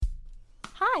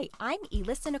Hi, I'm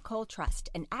Elissa Nicole Trust,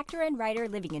 an actor and writer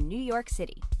living in New York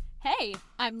City. Hey,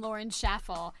 I'm Lauren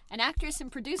Schaffel, an actress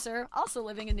and producer also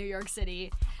living in New York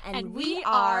City. And we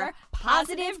are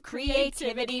Positive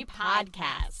Creativity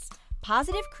Podcast.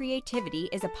 Positive Creativity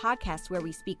is a podcast where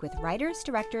we speak with writers,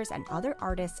 directors, and other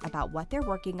artists about what they're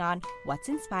working on, what's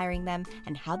inspiring them,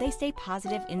 and how they stay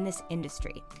positive in this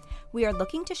industry. We are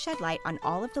looking to shed light on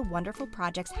all of the wonderful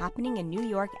projects happening in New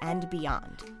York and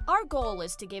beyond. Our goal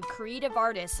is to give creative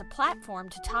artists a platform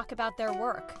to talk about their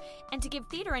work, and to give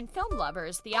theater and film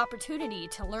lovers the opportunity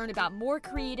to learn about more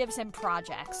creatives and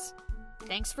projects.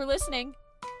 Thanks for listening.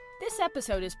 This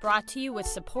episode is brought to you with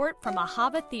support from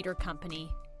Ahava Theater Company.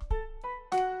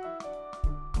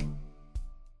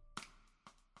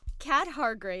 Kat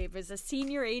Hargrave is a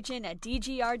senior agent at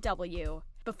DGRW.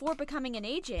 Before becoming an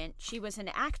agent, she was an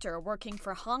actor working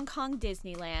for Hong Kong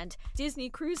Disneyland, Disney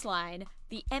Cruise Line,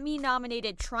 the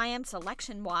Emmy-nominated Triumph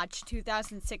Selection Watch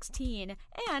 2016,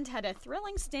 and had a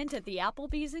thrilling stint at the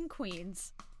Applebee's in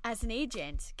Queens. As an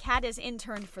agent, Kat has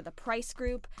interned for the Price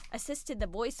Group, assisted the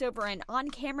voiceover and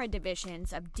on-camera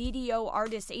divisions of DDO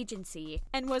Artists Agency,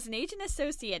 and was an agent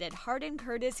associate at Hardin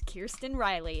Curtis Kirsten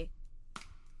Riley.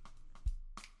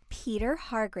 Peter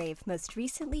Hargrave most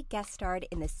recently guest starred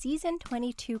in the season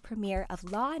 22 premiere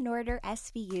of Law & Order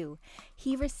SVU.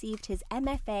 He received his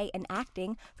MFA in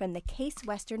acting from the Case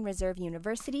Western Reserve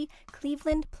University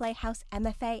Cleveland Playhouse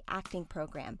MFA acting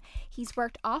program. He's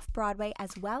worked off-Broadway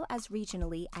as well as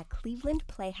regionally at Cleveland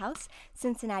Playhouse,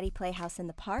 Cincinnati Playhouse in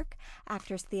the Park,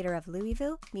 Actors Theater of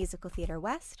Louisville, Musical Theater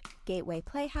West, Gateway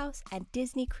Playhouse, and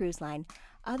Disney Cruise Line.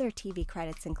 Other TV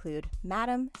credits include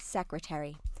Madam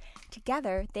Secretary.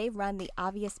 Together, they run The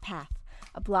Obvious Path,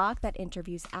 a blog that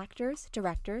interviews actors,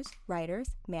 directors,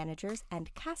 writers, managers,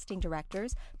 and casting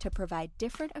directors to provide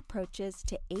different approaches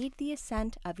to aid the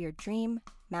ascent of your dream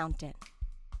mountain.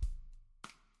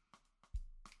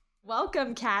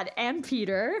 Welcome, Kat and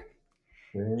Peter.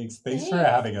 Thanks for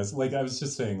having us. Like I was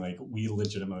just saying, we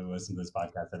legitimately listen to this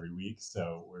podcast every week,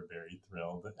 so we're very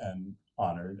thrilled and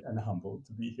honored and humbled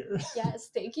to be here. Yes,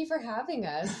 thank you for having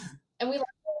us. And we love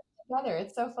it together.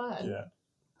 It's so fun. Yeah.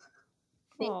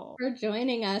 Thanks for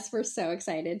joining us. We're so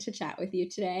excited to chat with you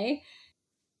today.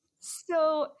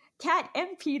 So, Kat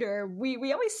and Peter,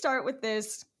 we always start with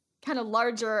this kind of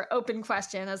larger open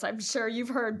question, as I'm sure you've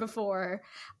heard before.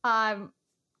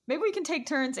 Maybe we can take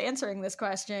turns answering this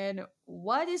question.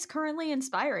 What is currently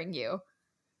inspiring you?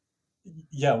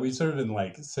 Yeah, we've sort of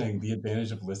been saying the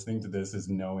advantage of listening to this is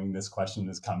knowing this question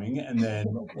is coming. And then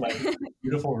the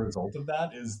beautiful result of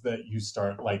that is that you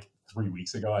start 3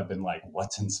 weeks ago, I've been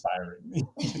what's inspiring me?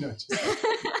 Just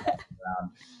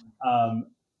around.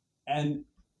 And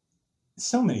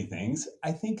so many things.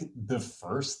 I think the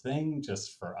first thing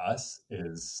just for us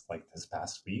is this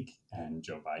past week and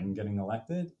Joe Biden getting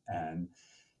elected and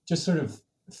just sort of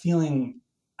feeling,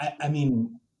 I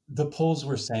mean, the polls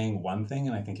were saying one thing,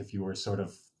 and I think if you were sort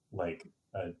of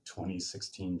a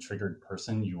 2016 triggered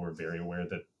person, you were very aware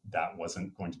that that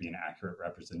wasn't going to be an accurate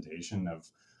representation of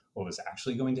what was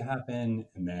actually going to happen.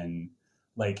 And then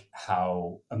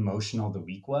how emotional the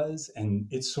week was. And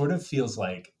it sort of feels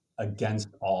like against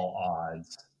all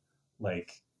odds,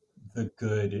 the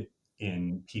good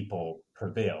in people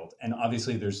prevailed. And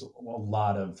obviously there's a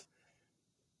lot of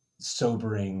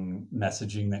sobering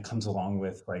messaging that comes along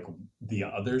with the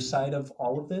other side of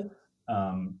all of it.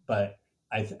 But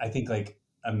I think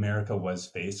America was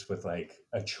faced with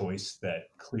a choice that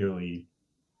clearly,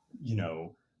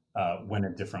 went a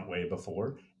different way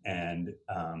before. And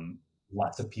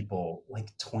lots of people,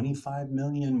 25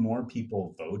 million more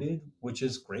people voted, which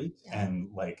is great. Yeah.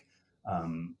 And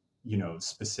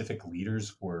specific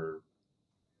leaders were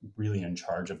really in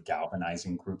charge of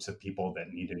galvanizing groups of people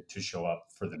that needed to show up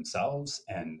for themselves.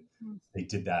 And they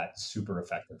did that super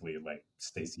effectively.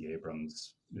 Stacey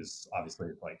Abrams is obviously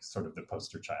sort of the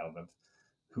poster child of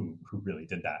who really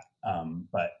did that.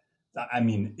 But I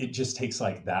mean, it just takes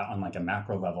that on a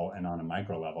macro level and on a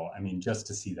micro level. I mean, just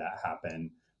to see that happen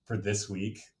for this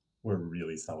week, we're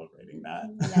really celebrating that.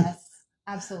 Yes,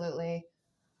 absolutely.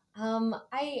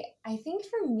 I think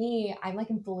for me, I'm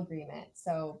in full agreement.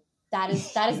 So that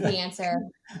is the answer.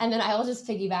 And then I'll just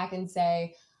piggyback and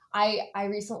say, I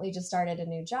recently just started a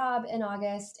new job in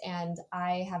August, and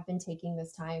I have been taking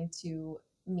this time to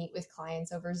meet with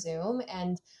clients over Zoom.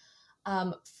 And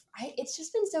it's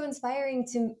just been so inspiring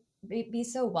to be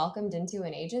so welcomed into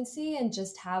an agency and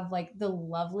just have the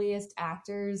loveliest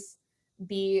actors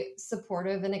be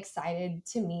supportive and excited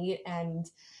to meet. And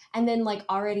then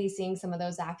already seeing some of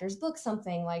those actors book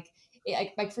something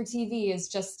for TV is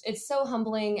just, it's so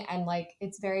humbling and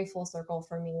it's very full circle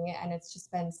for me. And it's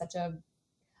just been such a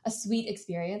a sweet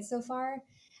experience so far.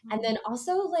 And then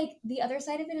also like the other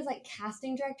side of it is like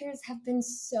casting directors have been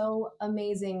so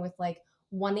amazing with like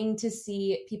wanting to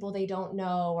see people they don't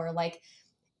know, or like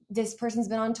this person's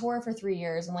been on tour for 3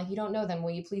 years and like you don't know them, will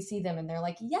you please see them? And they're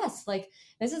like, yes, like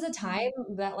this is a time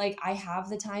that like I have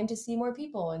the time to see more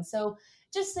people. And so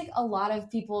just like a lot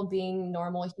of people being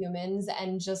normal humans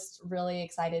and just really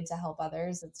excited to help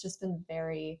others. It's just been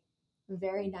very,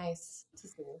 very nice to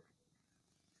see.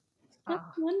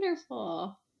 That's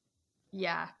wonderful.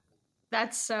 Yeah,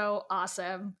 that's so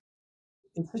awesome.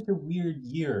 It's such a weird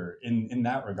year in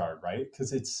that regard, right?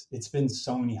 Because it's been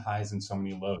so many highs and so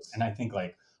many lows. And I think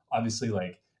like obviously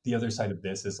like the other side of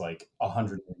this is like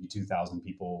 182,000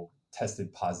 people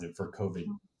tested positive for COVID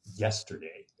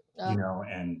yesterday, you know,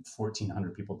 and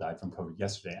 1,400 people died from COVID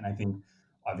yesterday. And I think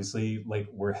obviously like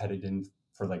we're headed in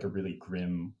for like a really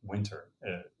grim winter,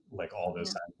 like all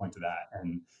those signs point to that.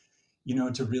 And you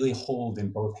know, to really hold in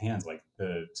both hands like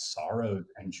the sorrows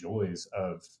and joys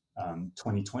of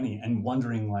 2020, and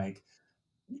wondering like,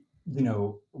 you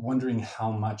know, wondering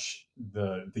how much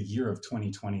the year of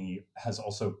 2020 has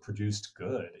also produced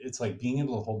good. It's like being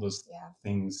able to hold those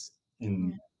things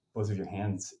in both of your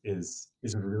hands is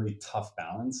a really tough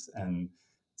balance, and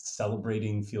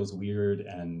celebrating feels weird,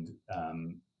 and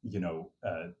you know,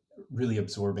 really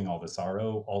absorbing all the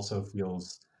sorrow also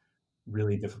feels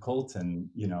really difficult. And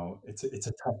you know, it's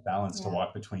a tough balance to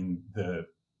walk between the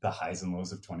highs and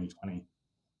lows of 2020.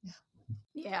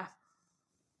 Yeah,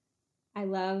 I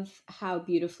love how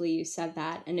beautifully you said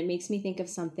that, and it makes me think of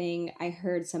something I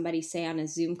heard somebody say on a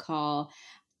Zoom call,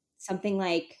 something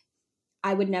like,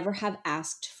 I would never have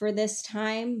asked for this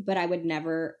time, but I would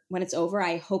never, when it's over,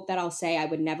 I hope that I'll say I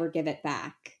would never give it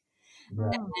back.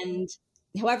 And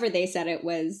however they said it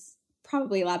was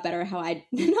probably a lot better how I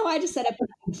just said it, but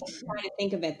I'm trying to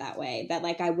think of it that way, that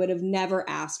like I would have never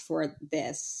asked for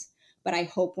this, but I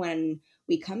hope when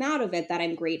we come out of it that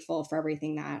I'm grateful for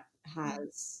everything that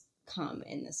has come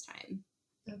in this time.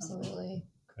 Absolutely.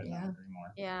 Couldn't agree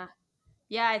more.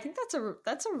 Yeah, I think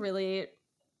that's a really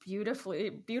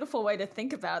beautiful way to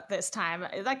think about this time.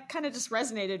 That kind of just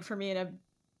resonated for me in a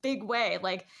big way.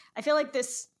 Like I feel like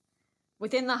this,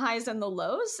 within the highs and the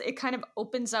lows, it kind of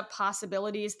opens up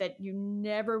possibilities that you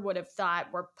never would have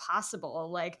thought were possible.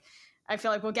 Like, I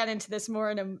feel like we'll get into this more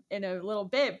in a little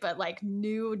bit, but like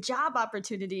new job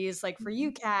opportunities, like for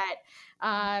you, Kat,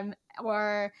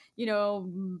 or, you know,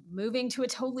 moving to a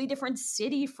totally different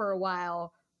city for a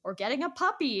while, or getting a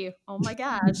puppy. Oh my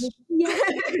gosh. We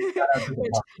got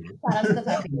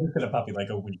a puppy like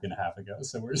a week and a half ago,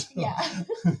 so we're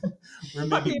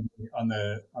maybe on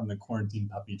the quarantine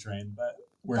puppy train, but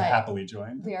we're happily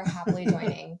joined. We are happily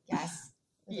joining. Yes.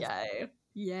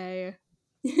 Yay.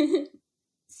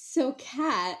 So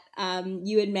Kat,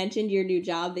 you had mentioned your new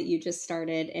job that you just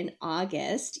started in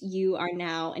August. You are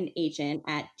now an agent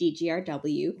at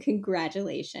DGRW.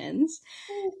 Congratulations.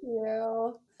 Thank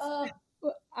you.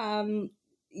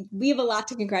 We have a lot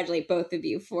to congratulate both of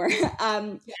you for.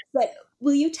 But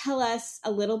will you tell us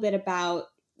a little bit about,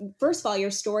 first of all,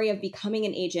 your story of becoming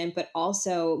an agent, but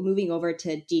also moving over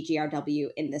to DGRW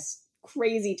in this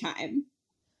crazy time?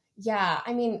 Yeah,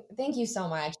 I mean, thank you so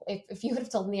much. If you would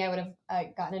have told me I would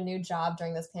have gotten a new job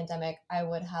during this pandemic, I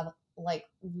would have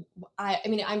I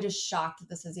mean, I'm just shocked that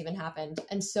this has even happened,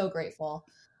 and so grateful.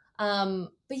 But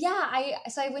yeah,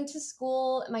 I went to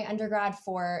school, my undergrad,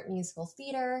 for musical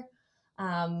theater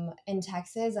in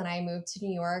Texas, and I moved to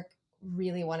New York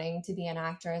really wanting to be an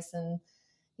actress and,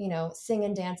 you know, sing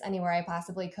and dance anywhere I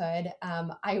possibly could.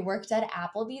 I worked at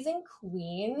Applebee's in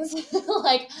Queens.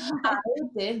 Like I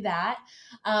did that.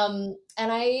 And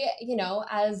I, you know,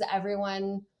 as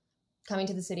everyone coming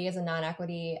to the city as a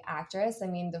non-equity actress, I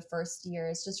mean, the first year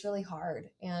is just really hard.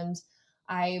 And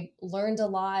I learned a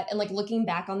lot. And like looking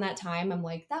back on that time, I'm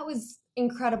like, that was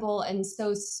incredible and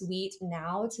so sweet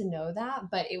now to know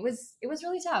that. But it was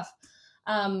really tough.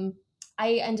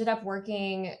 I ended up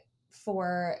working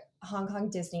for Hong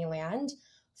Kong Disneyland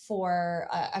for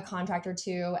a contract or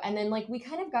two. And then like we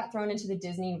kind of got thrown into the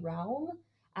Disney realm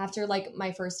after like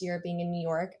my first year being in New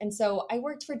York. And so I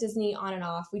worked for Disney on and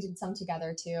off. We did some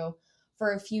together too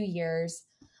for a few years.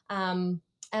 And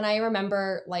I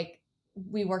remember like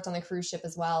we worked on the cruise ship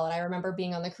as well. And I remember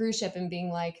being on the cruise ship and being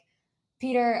like,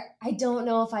 Peter, I don't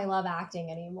know if I love acting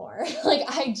anymore. Like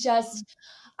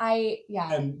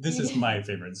And this is my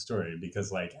favorite story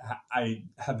because like I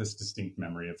have this distinct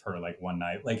memory of her like one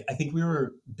night, like I think we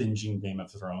were binging Game of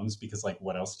Thrones because like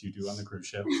what else do you do on the cruise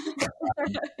ship?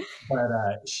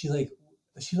 But she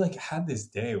had this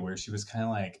day where she was kind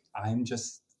of like, I'm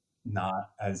just not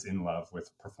as in love with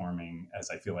performing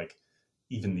as I feel like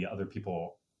even the other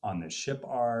people on the ship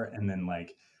are, and then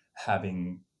like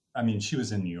having, I mean, she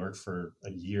was in New York for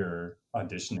a year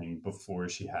auditioning before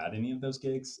she had any of those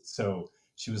gigs. So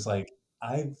she was like,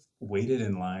 I've waited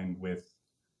in line with,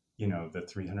 the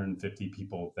 350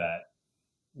 people that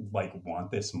like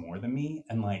want this more than me.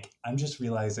 And like, I'm just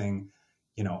realizing,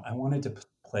 I wanted to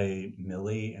play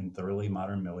Millie in Thoroughly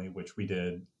Modern Millie, which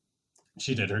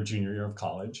she did her junior year of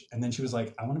college. And then she was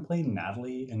like, I want to play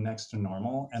Natalie in Next to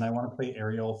Normal, and I want to play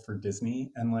Ariel for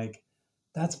Disney. And like,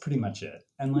 that's pretty much it.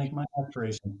 And like, my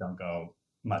aspirations don't go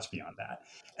much beyond that.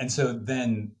 And so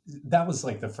then that was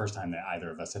like the first time that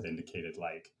either of us had indicated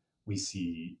like we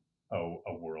see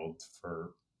a world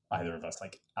for either of us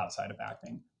like outside of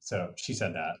acting. So she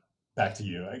said that. Back to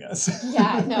you, I guess.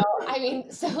 Yeah, no, I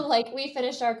mean, so like we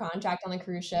finished our contract on the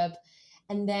cruise ship,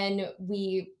 and then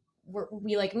we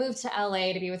like moved to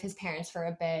LA to be with his parents for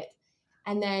a bit.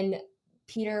 And then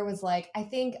Peter was like, I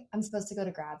think I'm supposed to go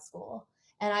to grad school.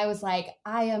 And I was like,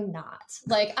 I am not.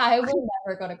 Like, I will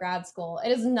never go to grad school.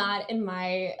 It is not in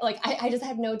my, like, I just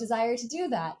had no desire to do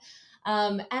that.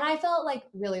 And I felt like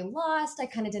really lost. I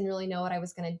kind of didn't really know what I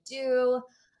was going to do.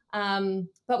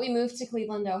 But we moved to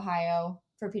Cleveland, Ohio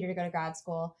for Peter to go to grad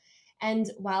school. And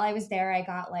while I was there, I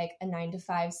got like a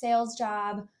 9-to-5 sales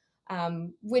job,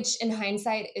 which in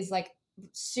hindsight is like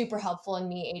super helpful in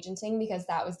me agenting, because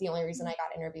that was the only reason I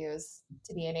got interviews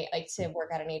to be to work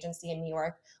at an agency in New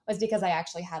York, was because I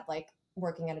actually had like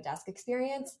working at a desk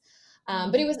experience.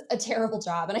 But it was a terrible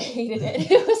job and I hated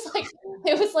it. It was like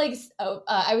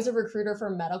I was a recruiter for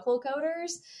medical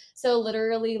coders. So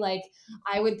literally like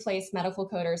I would place medical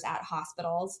coders at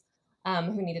hospitals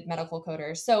who needed medical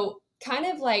coders. So kind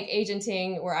of like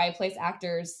agenting where I place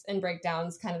actors and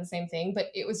breakdowns, kind of the same thing, but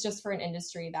it was just for an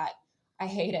industry that I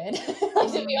hated,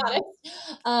 like, to be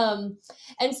honest.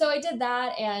 And so I did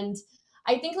that. And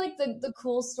I think like the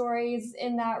cool stories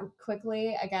in that,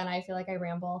 quickly, again, I feel like I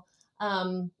ramble,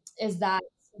 is that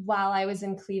while I was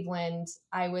in Cleveland,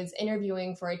 I was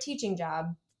interviewing for a teaching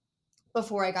job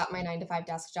before I got my 9-to-5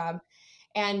 desk job.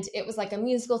 And it was like a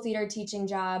musical theater teaching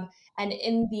job. And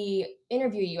in the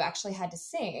interview, you actually had to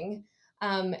sing.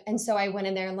 And so I went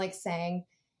in there and like sang.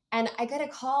 And I got a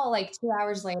call like 2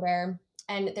 hours later.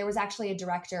 And there was actually a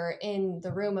director in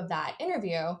the room of that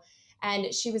interview.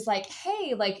 And she was like,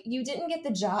 hey, like you didn't get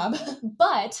the job,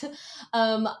 but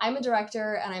I'm a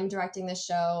director and I'm directing this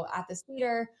show at this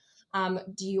theater.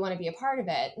 Do you want to be a part of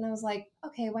it? And I was like,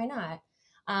 okay, why not?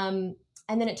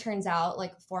 And then it turns out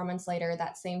like 4 months later,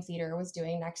 that same theater was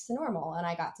doing Next to Normal, and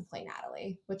I got to play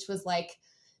Natalie, which was like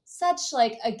such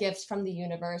like a gift from the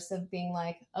universe of being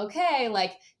like, okay,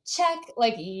 like check,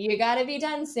 like you got to be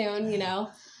done soon,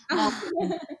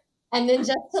 And then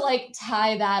just to like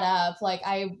tie that up, like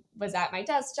I was at my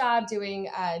desk job doing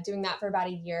that for about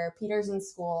a year. Peter's in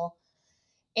school,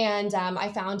 and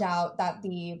I found out that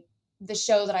the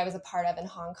show that I was a part of in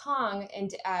Hong Kong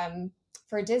and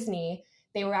for Disney,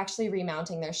 they were actually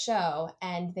remounting their show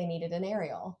and they needed an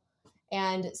Ariel.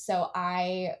 And so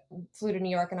I flew to New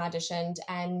York and auditioned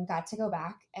and got to go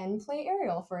back and play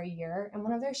Ariel for a year in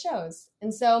one of their shows.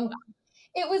 And so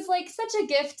it was like such a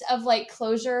gift of like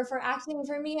closure for acting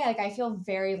for me. Like I feel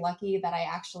very lucky that I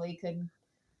actually could,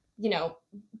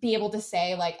 be able to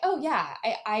say like, oh yeah,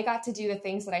 I got to do the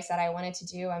things that I said I wanted to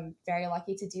do. I'm very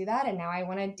lucky to do that. And now I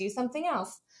want to do something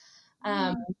else.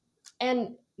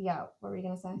 And yeah, what were you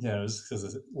going to say? Yeah, it was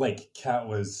because like Kat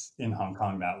was in Hong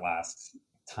Kong that last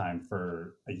time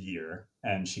for a year,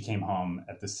 and she came home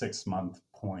at the 6-month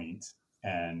point,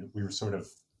 and we were sort of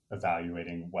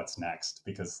evaluating what's next,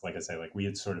 because like I say, like we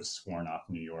had sort of sworn off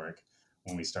New York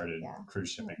when we started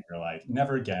cruise shipping. We were like,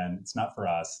 never again. It's not for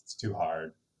us. It's too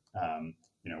hard.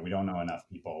 We don't know enough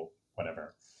people,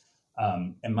 whatever.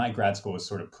 And my grad school was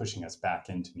sort of pushing us back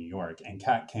into New York, and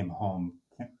Kat came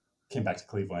back to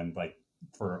Cleveland like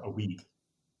for a week.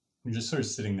 We were just sort of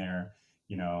sitting there,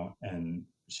 and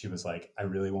she was like, I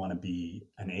really want to be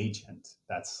an agent.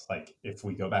 That's like, if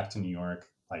we go back to New York,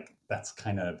 like that's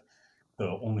kind of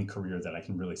the only career that I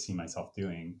can really see myself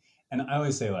doing. And I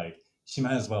always say like, she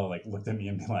might as well like looked at me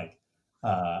and be like,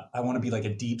 I want to be like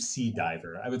a deep sea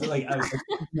diver. I was like,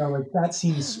 like that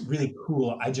seems really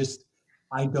cool.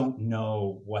 I don't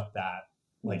know what that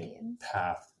like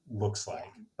path looks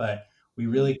like, but we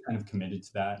really kind of committed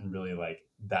to that. And really like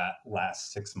that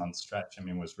last 6-month stretch,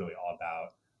 was really all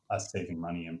about us saving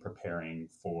money and preparing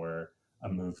for a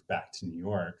move back to New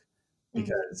York,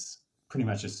 because pretty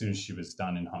much as soon as she was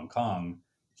done in Hong Kong,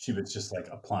 she was just like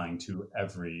applying to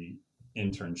every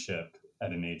internship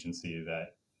at an agency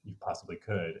that you possibly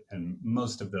could. And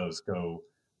most of those go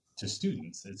to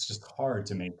students. It's just hard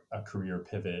to make a career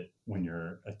pivot when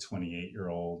you're a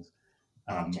 28-year-old,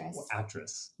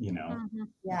 actress, you know? Mm-hmm.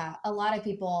 Yeah. A lot of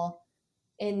people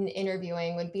in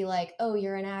interviewing would be like, oh,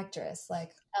 you're an actress,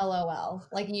 like LOL,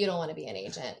 like you don't want to be an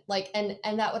agent. Like, and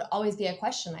that would always be a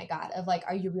question I got of like,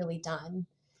 are you really done?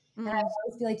 And I would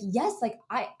always be like, yes, like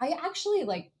I actually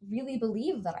like really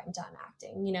believe that I'm done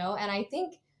acting, you know? And I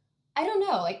think, I don't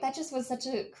know, like that just was such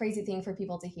a crazy thing for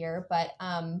people to hear. But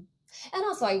and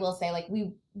also I will say like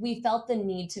we felt the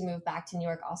need to move back to New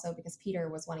York also because Peter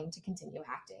was wanting to continue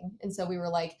acting. And so we were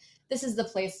like, this is the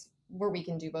place where we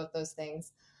can do both those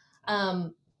things.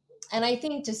 And I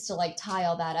think just to like tie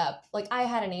all that up, like I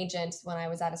had an agent when I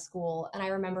was out of school, and I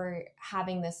remember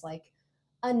having this like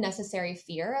unnecessary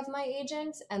fear of my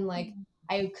agent, and like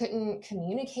I couldn't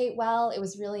communicate well. It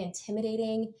was really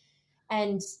intimidating.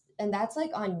 And that's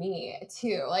like on me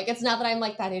too. Like it's not that I'm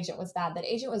like that agent was bad. That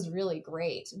agent was really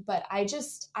great, but I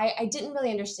didn't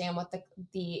really understand what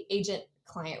the agent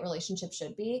client relationship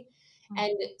should be.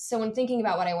 And so when thinking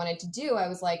about what I wanted to do, I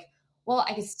was like, well,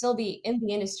 I could still be in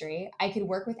the industry. I could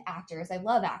work with actors. I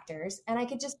love actors, and I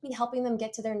could just be helping them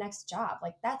get to their next job.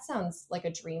 Like that sounds like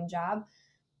a dream job.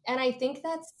 And I think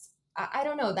I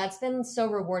don't know, that's been so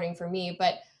rewarding for me.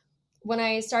 But when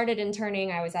I started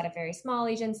interning, I was at a very small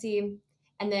agency.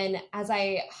 And then as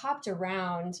I hopped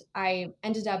around, I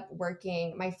ended up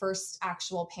working, my first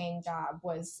actual paying job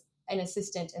was an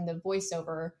assistant in the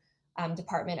voiceover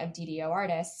department of DDO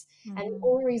artists. And the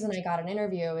only reason I got an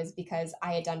interview is because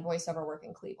I had done voiceover work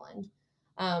in Cleveland.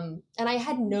 And I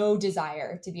had no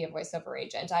desire to be a voiceover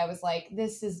agent. I was like,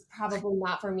 this is probably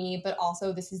not for me, but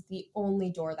also this is the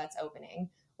only door that's opening.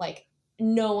 Like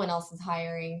no one else is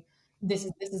hiring. This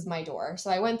is my door. So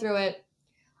I went through it.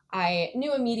 I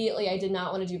knew immediately I did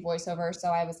not want to do voiceover. So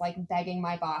I was like begging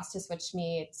my boss to switch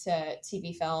me to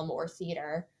TV, film, or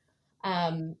theater.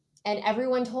 And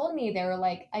everyone told me, they were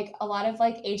like a lot of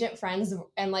like agent friends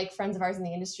and like friends of ours in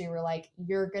the industry were like,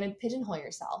 you're going to pigeonhole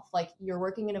yourself. Like you're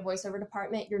working in a voiceover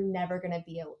department. You're never going to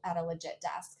be at a legit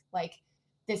desk. Like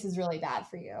this is really bad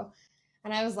for you.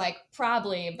 And I was like,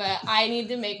 probably, but I need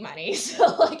to make money. So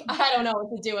like, I don't know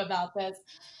what to do about this.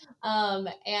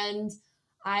 And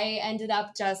I ended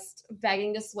up just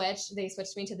begging to switch. They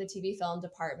switched me to the TV film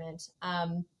department.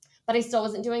 But I still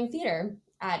wasn't doing theater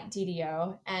at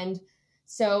DDO. And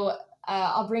so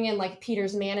I'll bring in like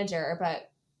Peter's manager,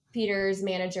 but Peter's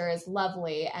manager is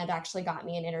lovely and actually got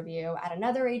me an interview at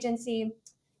another agency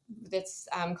that's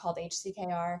called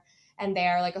HCKR. And they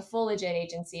are like a full legit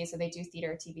agency. So they do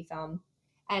theater, TV, film.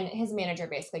 And his manager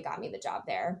basically got me the job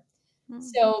there.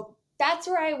 So that's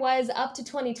where I was up to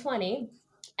 2020.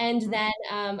 And then,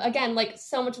 again, like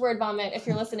so much word vomit. If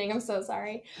you're listening, I'm so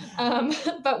sorry.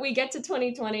 But we get to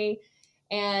 2020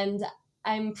 and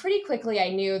I'm pretty quickly, I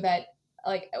knew that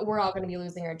like we're all going to be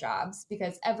losing our jobs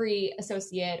because every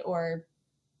associate or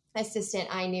assistant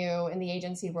I knew in the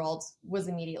agency world was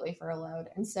immediately furloughed.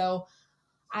 And so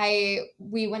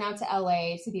we went out to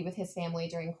LA to be with his family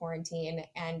during quarantine,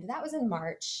 and that was in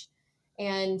March.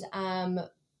 And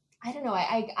I don't know,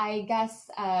 I guess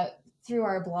through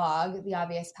our blog, The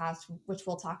Obvious Past, which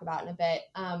we'll talk about in a bit,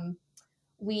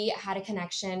 we had a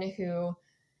connection who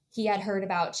he had heard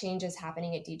about changes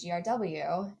happening at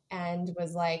DGRW and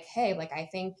was like, hey, like, I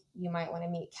think you might want to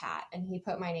meet Kat. And he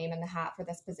put my name in the hat for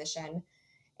this position.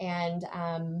 And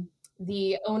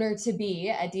the owner-to-be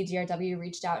at DGRW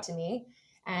reached out to me.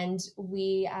 And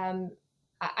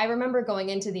I remember going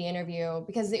into the interview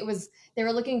because they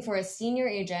were looking for a senior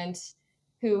agent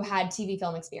who had TV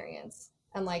film experience.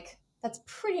 And like, that's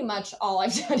pretty much all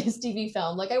I've done is TV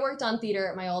film. Like I worked on theater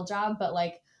at my old job, but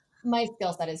like my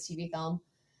skill set is TV film.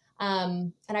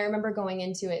 And I remember going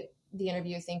into the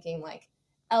interview thinking like,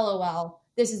 LOL,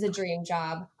 this is a dream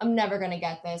job. I'm never going to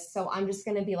get this. So I'm just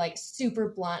going to be like super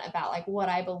blunt about like what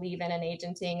I believe in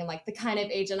agenting and like the kind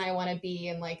of agent I want to be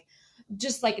and like,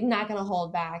 just like not going to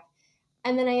hold back.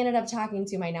 And then I ended up talking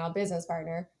to my now business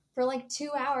partner for like 2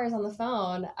 hours on the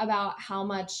phone about how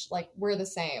much like we're the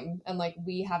same. And like,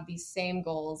 we have these same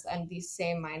goals and the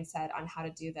same mindset on how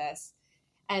to do this.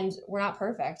 And we're not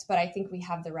perfect, but I think we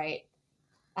have the right,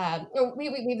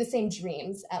 we have the same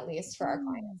dreams, at least for our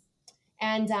clients.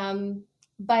 And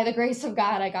by the grace of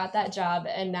God, I got that job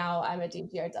and now I'm at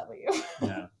DGRW.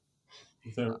 Yeah.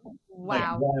 So,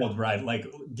 wow. Like, wild ride, like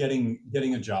getting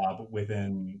a job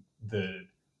within the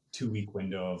 2-week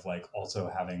window of like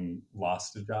also having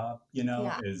lost a job, you know,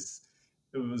 Yeah.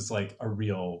 it was like a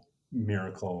real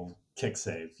miracle kick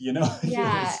save, you know?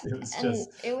 Yeah.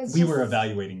 it was we were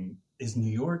evaluating, is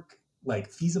New York like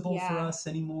feasible for Yeah. us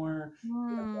anymore?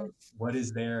 What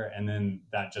is there? And then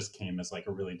that just came as like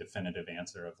a really definitive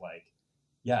answer of like,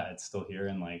 yeah, it's still here.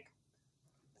 And like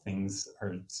things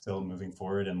are still moving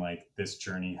forward, and like this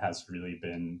journey has really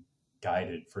been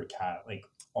guided for Kat like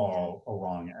all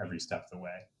along every step of the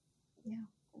way. Yeah.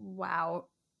 Wow.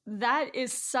 That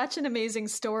is such an amazing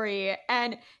story,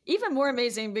 and even more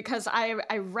amazing because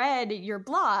I read your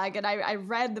blog and I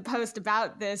read the post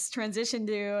about this transition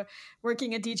to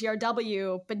working at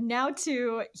DGRW, but now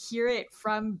to hear it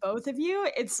from both of you,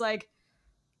 it's like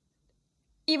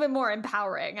even more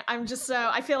empowering.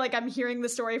 I feel like I'm hearing the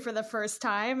story for the first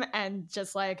time, and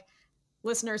just like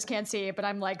listeners can't see it, but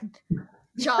I'm like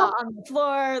jaw on the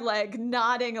floor, like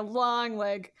nodding along,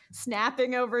 like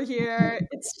snapping over here.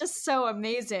 It's just so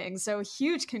amazing. So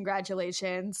huge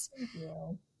congratulations. Thank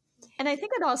you. And I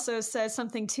think it also says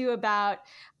something too about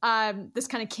this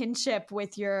kind of kinship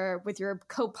with your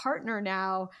co-partner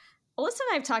now. Alyssa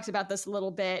and I have talked about this a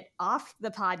little bit off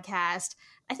the podcast.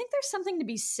 I think there's something to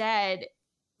be said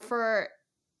for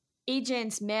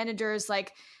agents, managers,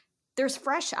 like there's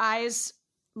fresh eyes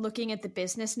looking at the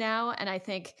business now. And I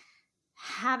think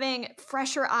having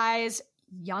fresher eyes,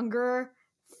 younger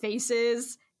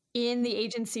faces in the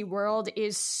agency world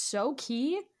is so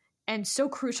key and so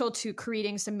crucial to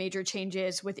creating some major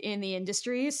changes within the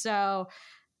industry. So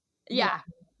yeah.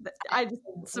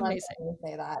 It's amazing to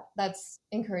say that. That's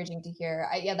encouraging to hear.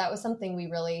 That was something we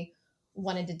really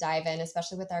wanted to dive in,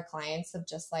 especially with our clients, of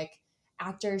just like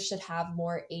actors should have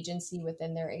more agency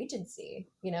within their agency.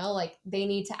 Like they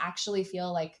need to actually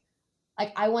feel like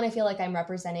I want to feel like I'm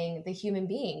representing the human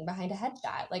being behind a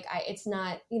headshot. Like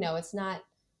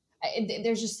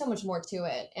there's just so much more to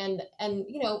it. And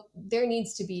there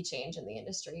needs to be change in the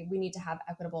industry. We need to have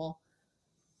equitable,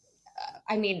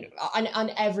 on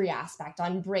every aspect,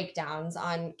 on breakdowns,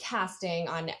 on casting,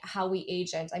 on how we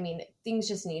agent. Things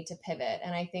just need to pivot.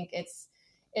 And I think it's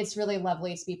really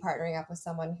lovely to be partnering up with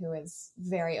someone who is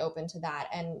very open to that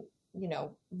and,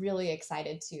 really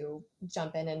excited to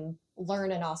jump in and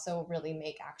learn and also really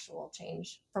make actual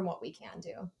change from what we can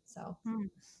do. So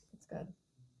it's good.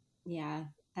 Yeah,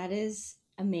 that is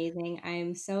amazing.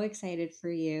 I'm so excited for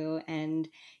you. And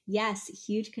yes,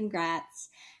 huge congrats.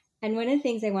 And one of the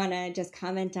things I want to just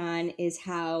comment on is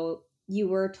how you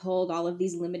were told all of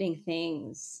these limiting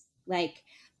things. Like,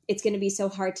 it's going to be so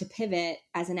hard to pivot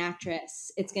as an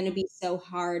actress. It's going to be so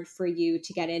hard for you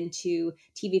to get into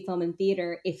TV, film, and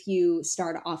theater if you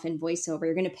start off in voiceover.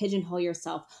 You're going to pigeonhole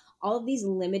yourself. All of these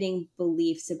limiting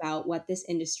beliefs about what this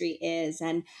industry is.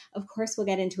 And of course, we'll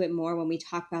get into it more when we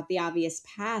talk about the obvious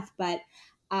path. But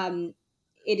it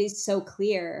is so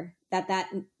clear that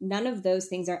none of those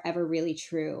things are ever really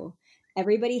true.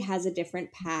 Everybody has a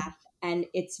different path. And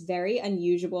it's very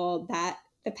unusual that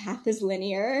the path is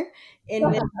linear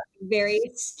in this very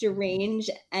strange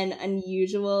and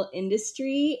unusual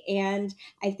industry. And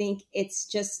I think it's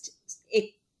just,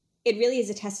 it really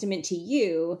is a testament to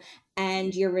you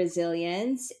and your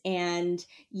resilience, and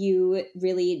you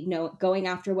really going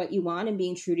after what you want and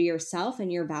being true to yourself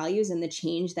and your values and the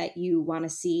change that you want to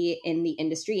see in the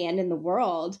industry and in the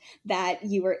world, that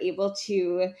you were able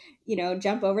to,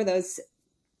 jump over those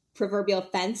proverbial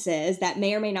fences that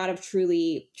may or may not have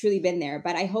truly been there.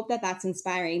 But I hope that that's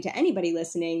inspiring to anybody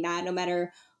listening, that no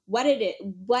matter what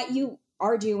what you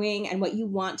are doing and what you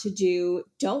want to do,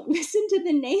 don't listen to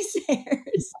the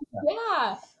naysayers.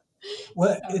 Yeah.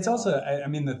 Well, it's also,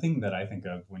 the thing that I think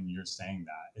of when you're saying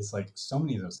that is like so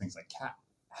many of those things like Kat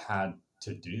had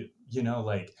to do,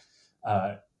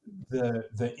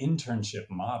 the internship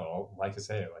model, like I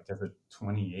say, like as a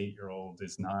 28-year-old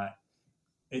is not,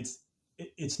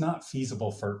 it's not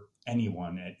feasible for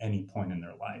anyone at any point in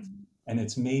their life. And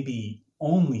it's maybe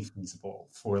only feasible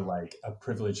for like a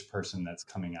privileged person that's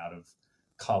coming out of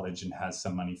college and has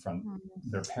some money from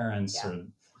their parents or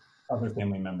other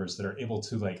family members that are able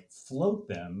to like float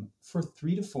them for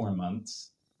 3 to 4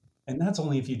 months. And that's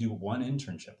only if you do one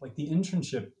internship. Like the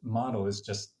internship model is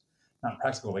just not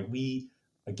practical. Like we,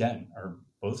 again, are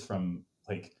both from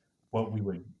like what we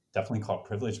would definitely call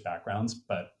privileged backgrounds,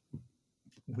 but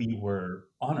we were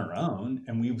on our own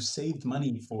and we saved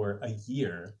money for a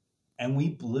year and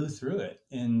we blew through it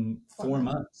in 4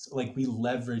 months. Like we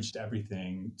leveraged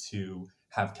everything to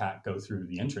have Kat go through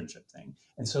the internship thing.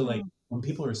 And so like when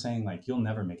people are saying like, you'll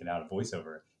never make it out of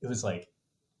voiceover, it was like,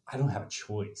 I don't have a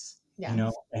choice,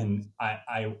 And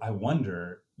I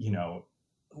wonder,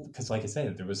 because like I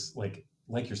said, there was like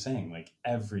you're saying, like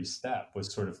every step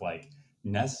was sort of like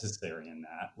necessary in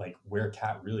that, like where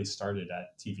Kat really started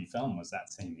at TV Film was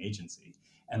that same agency.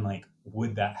 And like,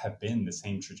 would that have been the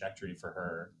same trajectory for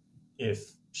her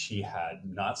if she had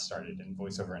not started in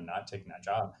voiceover and not taken that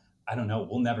job? I don't know.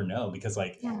 We'll never know because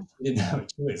like she didn't have a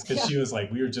choice because she was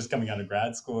like, we were just coming out of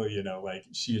grad school, like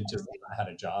she had just had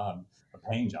a job, a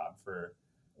paying job for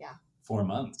 4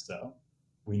 months. So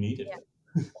we needed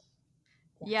it.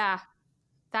 Yeah,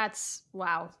 that's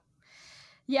wow.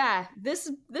 Yeah, this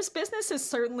business is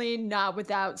certainly not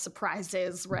without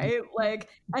surprises, right? Like,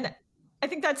 and I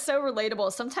think that's so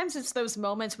relatable. Sometimes it's those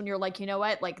moments when you're like, you know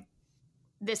what, like,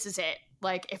 this is it.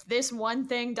 Like, if this one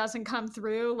thing doesn't come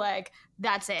through, like,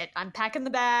 that's it. I'm packing the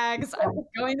bags. I'm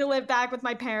going to live back with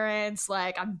my parents.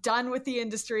 Like, I'm done with the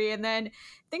industry. And then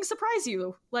things surprise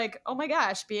you. Like, oh my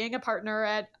gosh, being a partner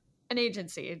at an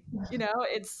agency, you know,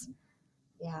 it's,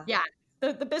 yeah.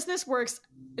 The business works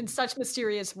in such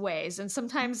mysterious ways. And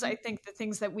sometimes I think the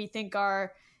things that we think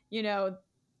are, you know,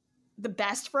 the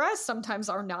best for us sometimes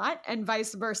are not, and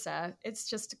vice versa. It's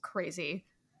just crazy.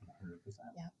 100%.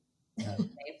 Yeah.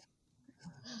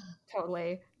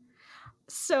 Totally.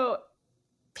 So,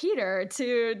 Peter,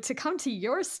 to come to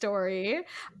your story,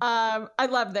 I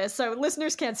love this. So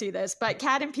listeners can't see this, but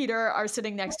Kat and Peter are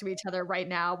sitting next to each other right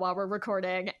now while we're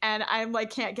recording, and I'm like,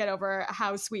 can't get over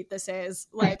how sweet this is.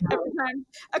 Like, every time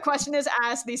a question is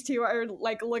asked, these two are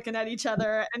like looking at each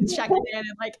other and checking in,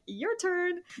 and like, your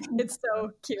turn. It's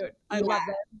so cute. I love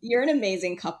it. You're an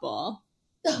amazing couple.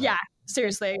 Yeah,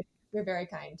 seriously. You're very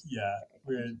kind.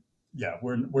 Yeah,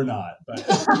 we're not, but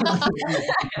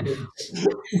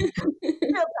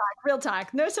real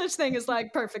talk. No such thing as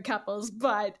like perfect couples,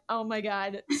 but oh my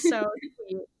God, so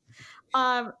sweet.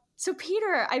 So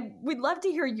Peter, we'd love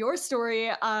to hear your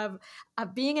story of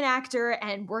being an actor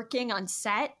and working on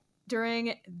set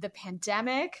during the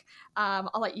pandemic.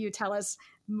 I'll let you tell us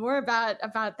more about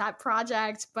that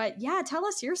project, but yeah, tell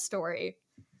us your story.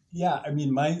 Yeah, I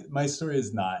mean, my story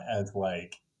is not as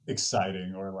like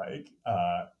exciting or like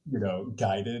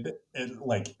guided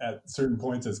at certain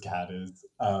points as Kat is,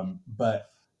 but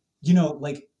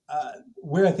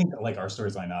where I think like our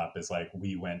stories line up is like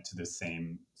we went to the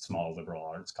same small liberal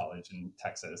arts college in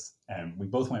Texas, and we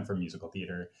both went for musical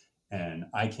theater, and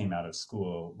I came out of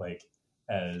school like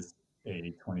as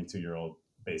a 22-year-old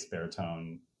bass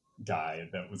baritone guy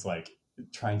that was like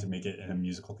trying to make it in a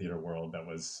musical theater world that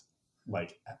was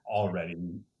like already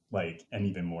like, and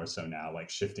even more so now, like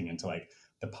shifting into like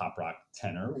the pop rock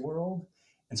tenor world.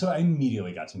 And so I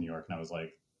immediately got to New York and I was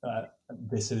like,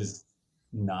 this is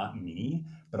not me,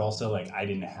 but also like I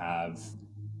didn't have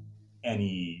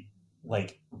any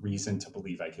like reason to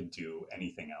believe I could do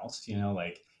anything else,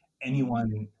 like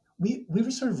anyone, we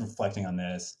were sort of reflecting on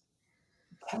this.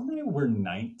 Kat and I were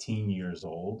 19 years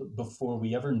old before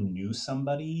we ever knew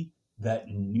somebody that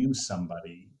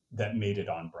made it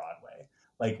on Broadway.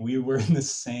 Like we were in the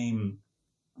same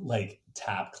like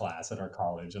tap class at our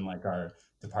college, and like our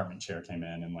department chair came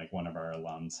in and like one of our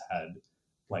alums had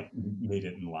like made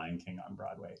it in Lion King on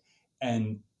Broadway.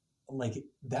 And like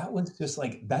that was just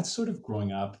like, that's sort of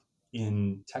growing up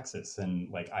in Texas. And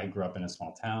like I grew up in a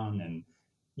small town, and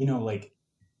like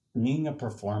being a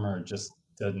performer just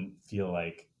doesn't feel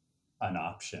like an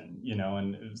option,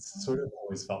 and it sort of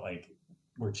always felt like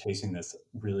we're chasing this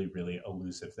really, really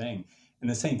elusive thing. And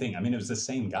the same thing, I mean, it was the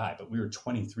same guy, but we were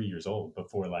 23 years old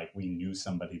before like we knew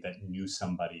somebody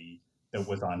that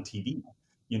was on TV,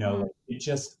 like, it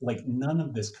just like none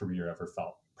of this career ever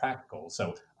felt practical.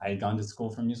 So I had gone to school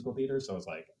for musical theater. So I was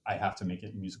like, I have to make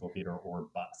it in musical theater or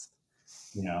bust,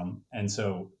 And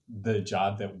so the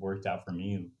job that worked out for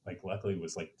me, like luckily,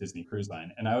 was like Disney Cruise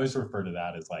Line. And I always refer to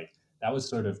that as like, that was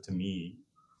sort of to me,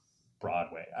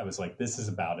 Broadway. I was like, this is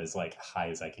about as like high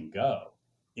as I can go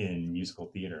in musical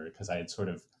theater, because I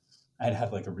had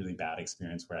had like a really bad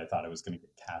experience where I thought I was going to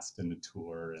get cast in the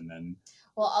tour, and then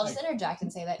I'll just interject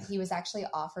and say that he was actually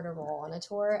offered a role on a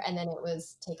tour and then it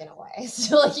was taken away.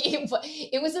 So like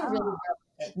it was a really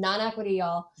non-equity,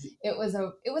 y'all. It was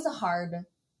a hard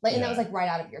like, and that was like right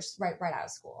out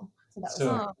of school. So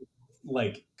that was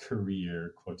like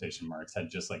career quotation marks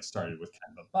had just like started with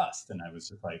kind of a bust, and I was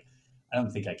just like, I don't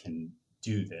think I can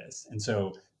do this. And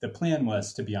so the plan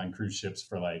was to be on cruise ships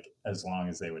for like as long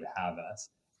as they would have us.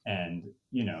 And,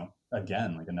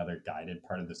 again, like another guided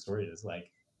part of the story is like,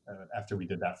 after we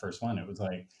did that first one, it was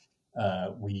like,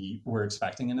 we were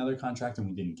expecting another contract and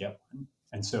we didn't get one.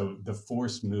 And so the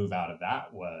forced move out of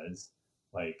that was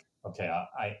like, okay,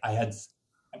 I had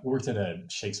worked at a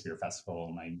Shakespeare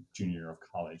festival my junior year of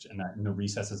college, and in the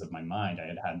recesses of my mind, I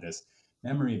had this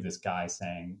memory of this guy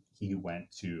saying he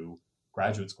went to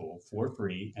graduate school for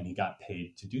free and he got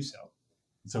paid to do so.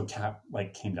 So Kat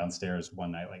like came downstairs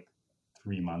one night, like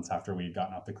 3 months after we had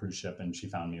gotten off the cruise ship, and she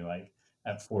found me like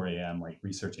at 4 a.m. like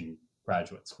researching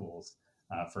graduate schools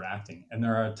for acting. And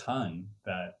there are a ton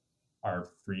that are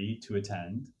free to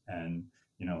attend. And,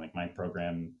 like my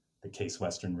program, the Case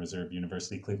Western Reserve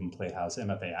University Cleveland Playhouse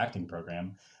MFA acting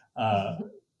program,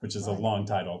 which is a long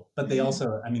title. But they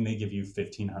also, I mean, they give you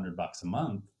 $1,500 a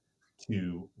month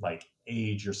to like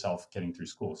aid yourself getting through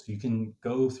school. So you can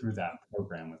go through that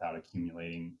program without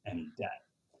accumulating any debt.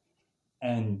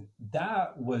 And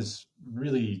that was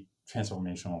really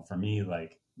transformational for me.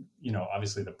 Like, you know,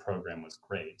 obviously the program was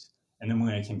great. And then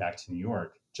when I came back to New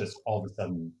York, just all of a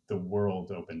sudden the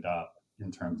world opened up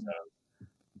in terms of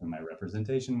who my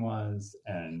representation was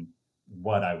and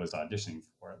what I was auditioning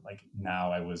for. Like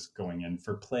now I was going in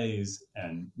for plays,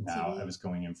 and now I was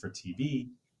going in for TV.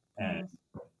 And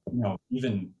you know,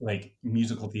 even like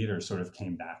musical theater sort of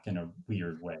came back in a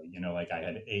weird way, you know, like I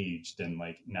had aged and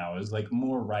like now I was like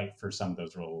more right for some of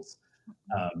those roles.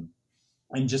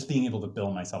 And just being able to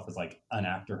bill myself as like an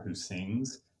actor who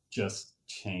sings just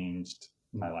changed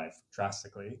my life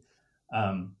drastically.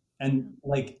 And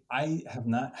like I have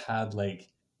not had like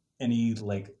any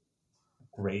like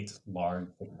great large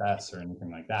success or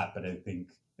anything like that, but I think,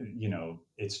 you know,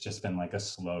 it's just been like a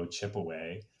slow chip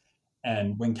away.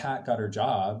 And when Kat got her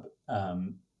job,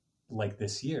 like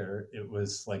this year, it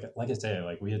was like I say,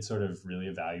 like we had sort of really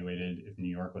evaluated if New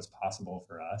York was possible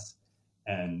for us.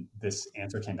 And this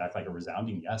answer came back like a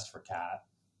resounding yes for Kat.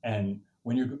 And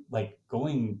when you're like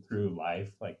going through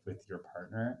life, like with your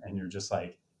partner, and you're just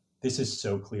like, this is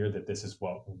so clear that this is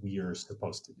what we're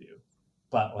supposed to do.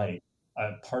 But like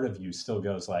a part of you still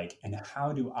goes like, and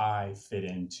how do I fit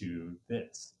into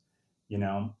this? You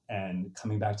know, and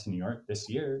coming back to New York this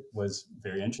year was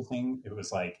very interesting. It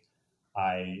was like,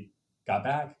 I got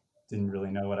back, didn't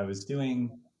really know what I was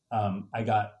doing. I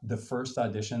got the first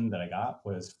audition that I got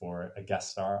was for a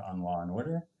guest star on Law and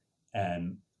Order.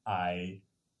 And I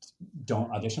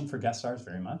don't audition for guest stars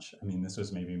very much. I mean, this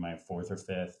was maybe my fourth or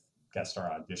fifth guest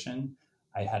star audition.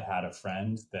 I had a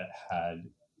friend that had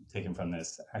taken from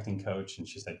this acting coach, and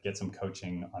she said, get some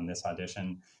coaching on this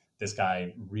audition. This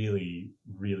guy really,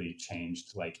 really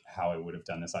changed like how I would have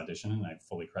done this audition, and I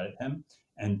fully credit him.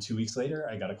 And 2 weeks later,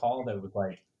 I got a call that was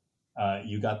like,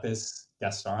 you got this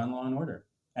guest star on Law and Order.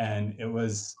 And it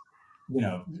was, you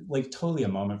know, like totally a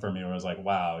moment for me where I was like,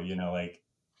 wow, you know, like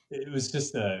it was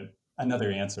just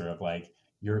another answer of like,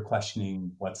 you're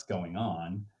questioning what's going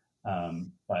on.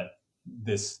 But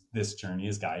this journey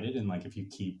is guided. And like, if you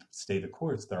stay the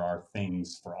course, there are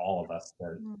things for all of us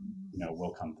that, you know,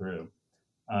 will come through.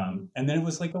 And then it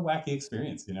was like a wacky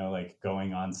experience, you know, like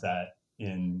going on set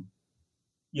in,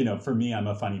 you know, for me, I'm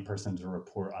a funny person to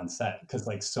report on set because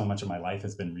like so much of my life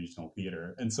has been regional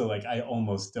theater. And so like, I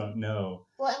almost don't know.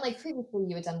 Well, and like previously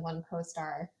you had done one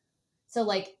co-star. So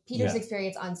like Peter's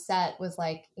experience on set was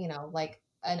like, you know, like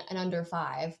an under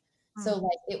 5. So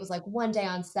like, it was like one day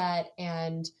on set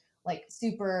and like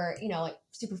super, you know, like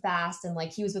super fast. And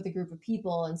like, he was with a group of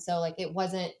people. And so like, it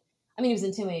wasn't, I mean, it was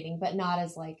intimidating, but not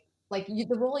as like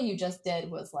the role you just did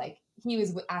was like, he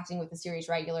was acting with the series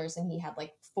regulars and he had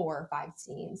like 4 or 5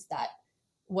 scenes that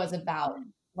was about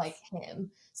like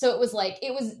him. So it was like,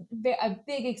 it was a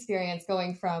big experience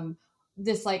going from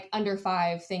this like under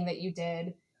 5 thing that you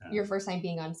did your first time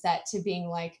being on set to being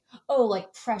like, oh,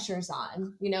 like pressure's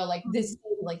on, you know, like this,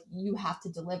 like you have to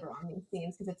deliver on these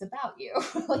scenes because it's about you,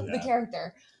 like the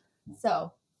character.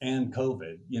 So. And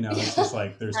COVID, you know, it's just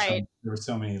like, there were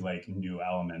so many like new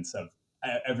elements of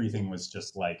everything was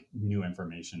just like new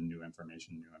information.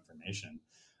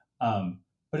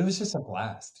 But it was just a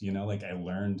blast, you know, like I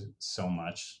learned so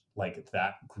much. Like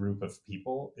that group of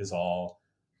people is all,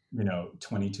 you know,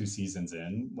 22 seasons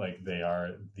in, like they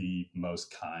are the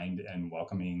most kind and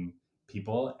welcoming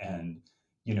people. And,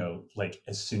 you know, like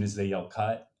as soon as they yell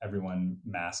cut, everyone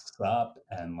masks up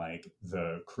and like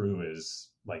the crew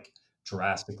is like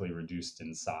drastically reduced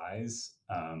in size.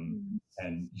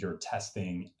 And you're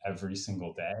testing every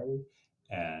single day.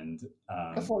 And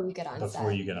before you get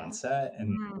on set.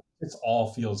 And it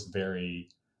all feels very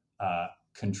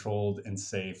controlled and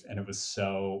safe. And it was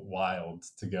so wild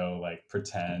to go like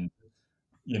pretend,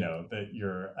 you know, that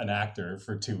you're an actor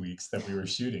for 2 weeks that we were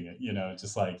shooting it, you know,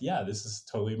 just like, yeah, this is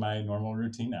totally my normal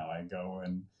routine now. I go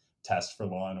and test for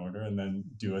Law and Order and then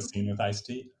do a scene with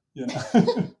Ice-T, you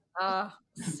know?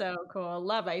 So cool.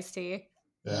 Love Ice-T.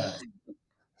 Yeah.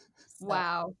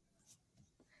 Wow.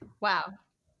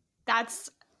 That's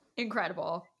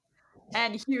incredible.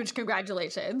 And huge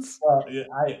congratulations. Well,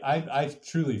 I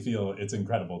truly feel it's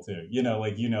incredible too. You know,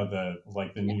 like, you know,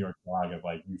 the New York blog of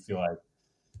like, you feel like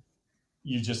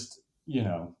you just, you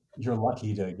know, you're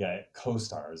lucky to get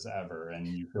co-stars ever. And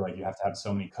you feel like you have to have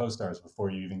so many co-stars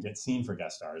before you even get seen for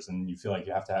guest stars. And you feel like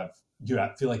you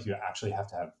feel like you actually have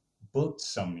to have booked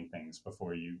so many things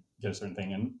before you get a certain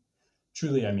thing. And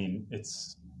truly, I mean,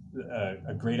 it's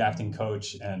a great acting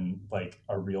coach and like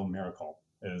a real miracle.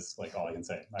 is like all I can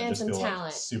say. I And just some feel like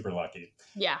talent. super lucky.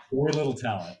 Yeah. Very little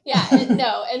talent. Yeah,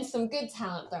 and some good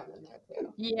talent thrown in there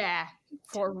too. Yeah.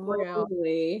 For real.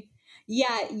 Totally.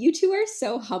 Yeah, you two are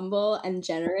so humble and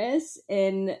generous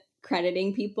in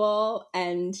crediting people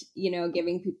and,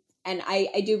 giving people, and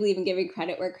I do believe in giving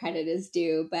credit where credit is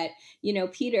due. But,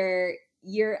 Peter,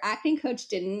 your acting coach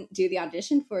didn't do the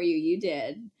audition for you. You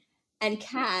did. And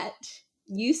Kat,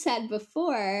 you said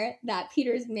before that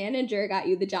Peter's manager got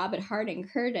you the job at Harding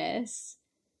Curtis,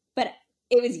 but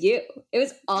it was you. It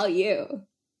was all you.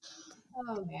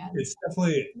 Oh man, It's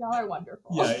definitely, y'all are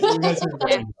wonderful. yeah, you guys are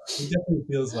very, it definitely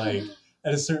feels like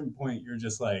at a certain point you're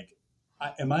just like,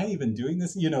 am I even doing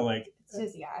this? Like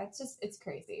it's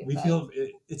crazy. we feel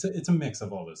it's a mix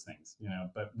of all those things,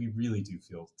 but we really do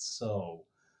feel so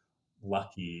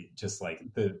lucky, just like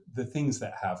the things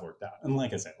that have worked out. And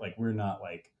like I said, like we're not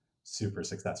like super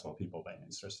successful people by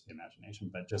any stretch of the imagination,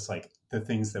 but just like the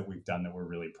things that we've done that we're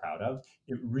really proud of,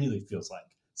 it really feels like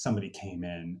somebody came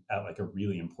in at like a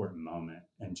really important moment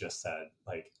and just said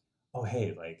like, oh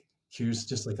hey, like here's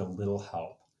just like a little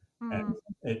help. And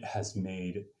it has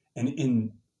made, and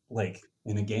in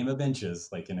a game of inches,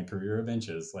 like in a career of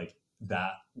inches, like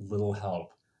that little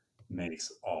help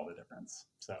makes all the difference.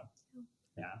 So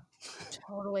yeah.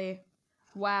 Totally.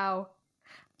 Wow.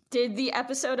 Did the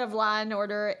episode of Law and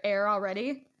Order air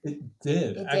already? It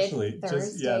did actually.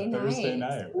 Thursday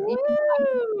night. Woo!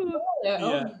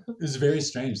 Yeah, it was very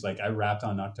strange. Like I wrapped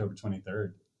on October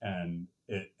 23rd, and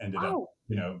it ended up,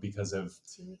 because of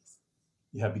 2 weeks.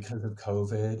 Yeah, because of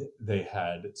COVID, they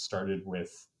had started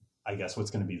with, I guess, what's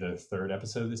going to be the third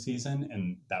episode of the season,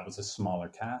 and that was a smaller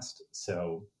cast.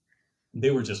 So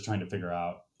they were just trying to figure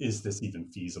out, is this even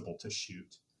feasible to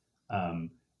shoot?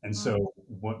 And so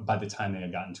by the time they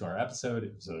had gotten to our episode,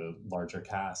 it was a larger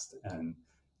cast, and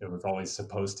it was always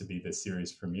supposed to be the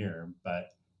series premiere.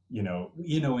 But,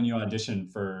 when you audition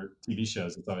for TV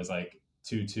shows, it's always like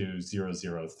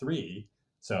 22003.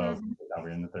 So we were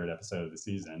in the third episode of the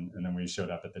season, and then we showed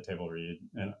up at the table read,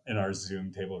 and in our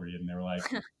Zoom table read, and they were like,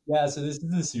 yeah, so this is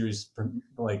the series,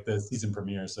 like the season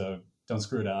premiere, so don't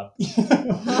screw it up.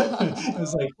 It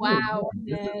was like, wow,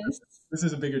 this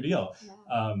is a bigger deal.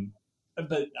 Yeah.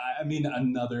 But I mean,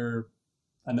 another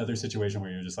situation where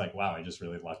you're just like, wow, I just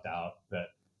really lucked out that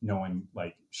no one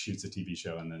like shoots a TV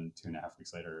show and then 2.5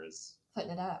 weeks later is putting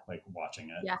it up, like watching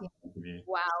it. Yeah. On TV.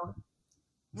 Wow.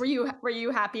 Were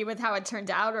you happy with how it turned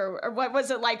out, or what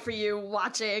was it like for you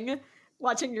watching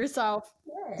yourself?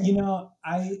 Sure.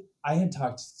 I had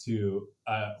talked to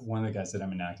one of the guys that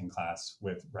I'm in acting class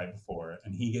with right before,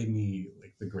 and he gave me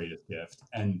like the greatest gift.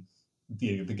 And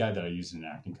the guy that I used as an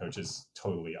acting coach is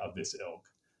totally of this ilk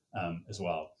as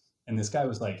well. And this guy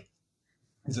was like,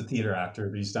 he's a theater actor,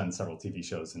 but he's done several TV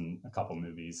shows and a couple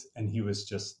movies. And he was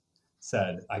just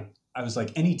said, I was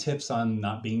like, any tips on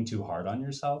not being too hard on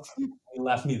yourself? He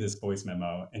left me this voice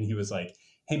memo, and he was like,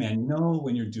 hey man,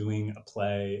 when you're doing a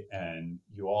play and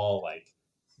you all like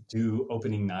do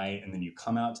opening night and then you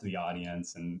come out to the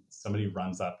audience and somebody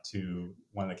runs up to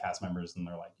one of the cast members and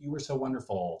they're like, you were so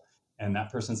wonderful. And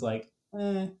that person's like,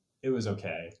 it was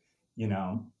okay.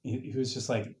 He was just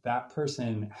like, that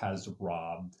person has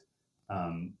robbed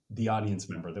the audience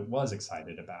member that was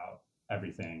excited about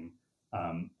everything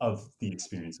of the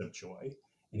experience of joy.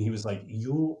 And he was like,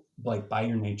 you, like by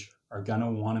your nature, are going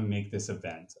to want to make this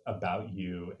event about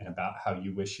you and about how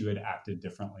you wish you had acted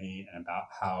differently and about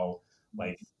how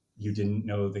like you didn't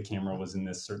know the camera was in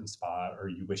this certain spot, or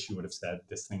you wish you would have said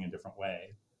this thing a different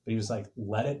way. But he was like,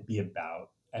 let it be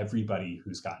about everybody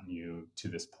who's gotten you to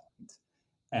this point.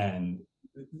 And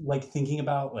like thinking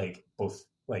about like both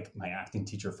like my acting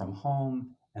teacher from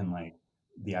home and like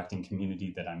the acting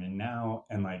community that I'm in now.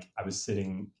 And like, I was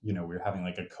sitting, we were having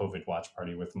like a COVID watch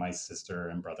party with my sister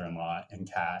and brother-in-law and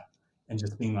Kat, and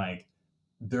just being like,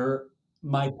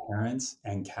 my parents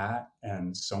and Kat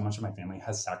and so much of my family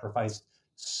has sacrificed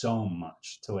so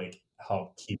much to like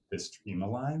help keep this dream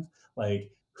alive.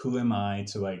 Like, who am I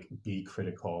to like be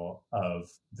critical of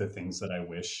the things that I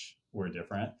wish were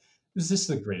different? It was just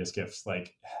the greatest gifts,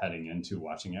 like heading into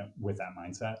watching it with that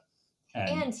mindset.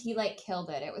 And he like killed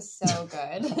it. It was so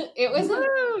good. It was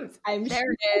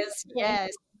there it is. Yes.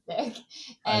 And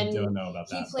I don't know about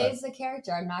that. He plays the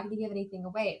character. I'm not going to give anything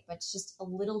away, but it's just a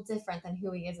little different than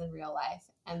who he is in real life.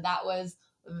 And that was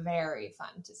very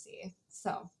fun to see.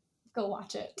 So go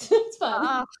watch it. It's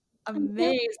fun.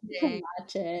 Amazing.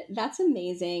 Watch it. That's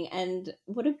amazing. And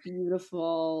what a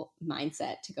beautiful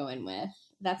mindset to go in with.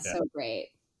 That's so great.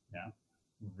 Yeah.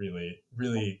 Really,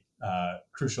 really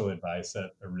crucial advice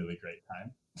at a really great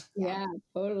time. Yeah,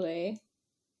 totally.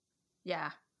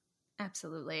 Yeah,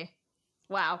 absolutely.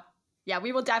 Wow. Yeah,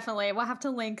 we will definitely. We'll have to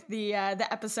link the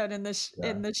episode in the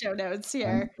in the show notes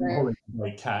here.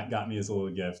 Like Kat got me as a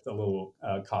little gift, a little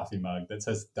coffee mug that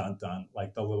says "Dun Dun,"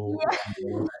 like the little.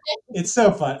 Yeah. It's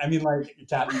so fun. I mean, like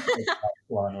Kat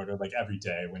Law and Order like every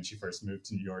day when she first moved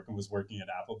to New York and was working at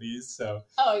Applebee's. So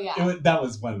that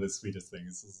was one of the sweetest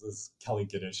things. Is Kelly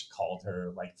Giddish called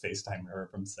her, like FaceTimed her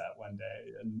from set one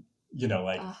day, and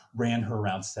ran her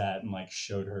around set and like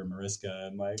showed her Mariska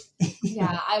and like.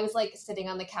 Yeah, I was like sitting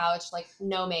on the couch, like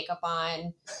no makeup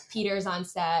on, Peter's on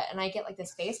set, and I get like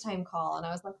this FaceTime call, and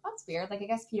I was like, that's weird. Like, I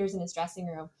guess Peter's in his dressing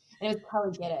room, and it was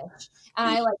Kelly Giddish, and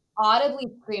I like audibly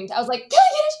screamed. I was like, Kelly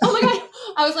Giddish! Oh my god!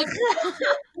 I was like,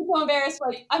 I'm so embarrassed.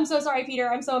 Like, I'm so sorry, Peter.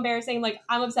 I'm so embarrassing. Like,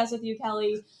 I'm obsessed with you,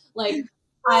 Kelly. Like,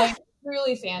 I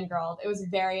truly fangirled. It was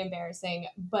very embarrassing,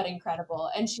 but incredible.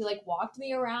 And she like walked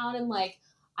me around, and like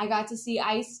I got to see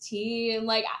Ice-T, and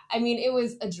like, I mean, it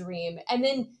was a dream. And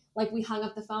then like we hung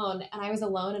up the phone, and I was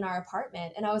alone in our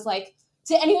apartment, and I was like,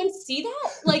 did anyone see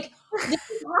that? Like, this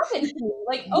happened to me.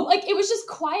 Like, oh, like it was just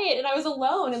quiet, and I was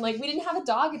alone, and like we didn't have a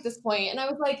dog at this point, and I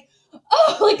was like,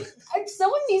 oh, like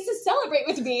someone needs to celebrate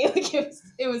with me. Like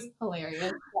it was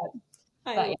hilarious.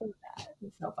 But yeah,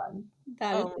 it's so fun.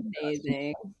 That is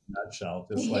amazing. Nutshell,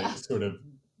 just like sort of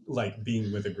like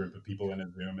being with a group of people in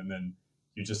a Zoom, and then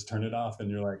you just turn it off,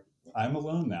 and you're like, I'm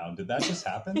alone now. Did that just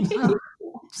happen?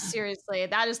 Seriously,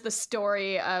 that is the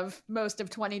story of most of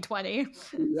 2020.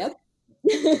 Yep.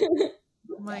 Oh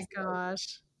my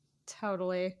gosh.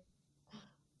 Totally.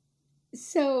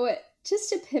 So just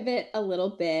to pivot a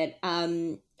little bit,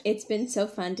 it's been so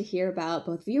fun to hear about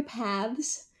both of your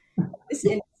paths in this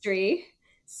industry.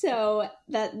 So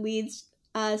that leads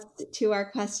us to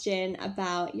our question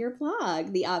about your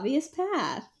blog, The Obvious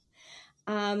Path.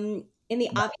 In The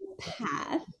Obvious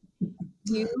Path,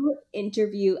 you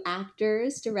interview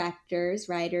actors, directors,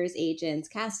 writers, agents,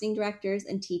 casting directors,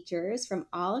 and teachers from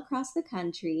all across the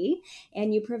country,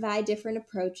 and you provide different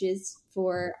approaches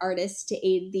for artists to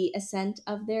aid the ascent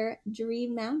of their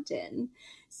dream mountain.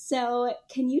 So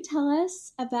can you tell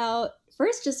us about,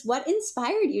 first, just what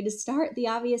inspired you to start The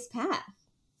Obvious Path?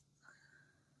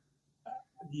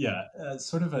 Yeah,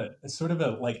 sort of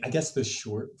a like, I guess the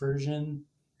short version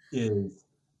is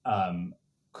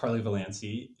Carly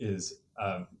Valanci is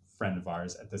a friend of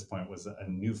ours at this point, was a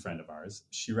new friend of ours.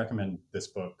 She recommended this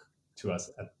book to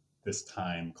us at this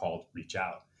time called Reach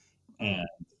Out.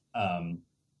 And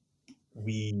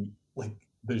we like,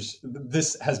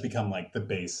 this has become like the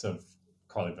base of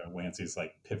Carly Valanci's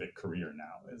like pivot career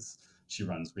now, is she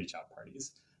runs Reach Out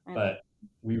parties. But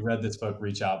we read this book,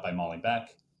 Reach Out by Molly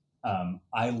Beck.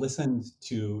 I listened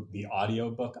to the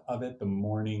audiobook of it the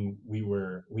morning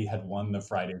we had won the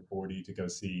Friday 40 to go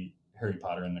see Harry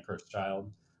Potter and the Cursed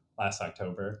Child last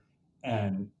October.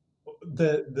 And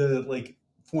the like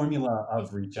formula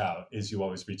of Reach Out is you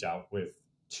always reach out with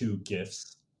two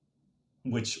gifts,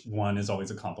 which one is always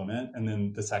a compliment. And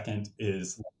then the second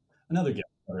is another gift,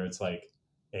 whether it's like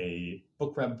a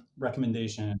book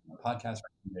recommendation, a podcast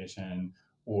recommendation,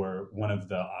 or one of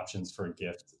the options for a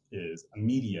gift is a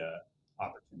media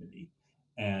opportunity.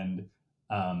 And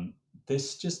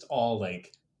this just all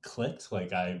like clicked.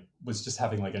 Like, I was just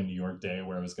having like a New York day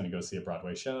where I was going to go see a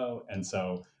Broadway show. And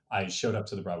so I showed up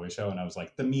to the Broadway show, and I was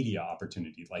like, the media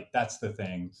opportunity, like that's the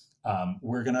thing.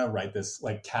 We're going to write this,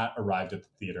 like Kat arrived at the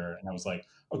theater, and I was like,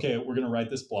 okay, we're going to write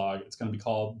this blog. It's going to be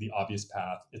called The Obvious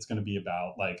Path. It's going to be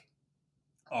about like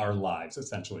our lives,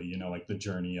 essentially, you know, like the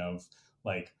journey of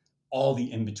like all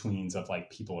the in-betweens of like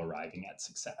people arriving at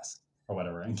success or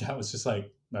whatever. And Kat was just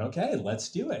like, okay, let's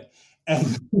do it.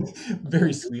 And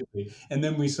very sweetly. And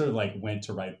then we sort of like went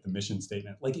to write the mission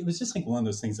statement. Like, it was just like one of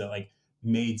those things that like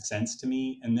made sense to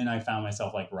me. And then I found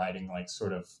myself like writing like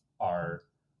sort of our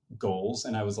goals.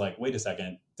 And I was like, wait a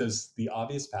second, does The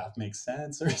Obvious Path make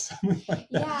sense or something like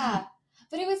that? Yeah.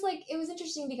 But it was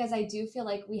interesting because I do feel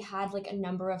like we had like a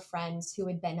number of friends who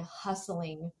had been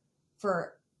hustling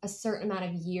for a certain amount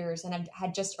of years and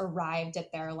had just arrived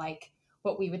at their, like,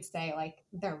 what we would say, like,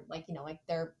 they're like, you know, like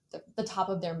they're the top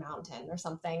of their mountain or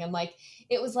something. And like,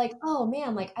 it was like, oh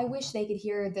man, like I wish they could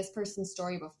hear this person's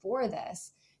story before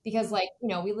this, because like, you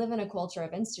know, we live in a culture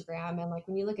of Instagram. And like,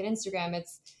 when you look at Instagram,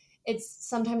 it's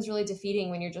sometimes really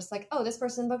defeating when you're just like, oh, this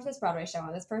person booked this Broadway show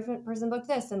and this person booked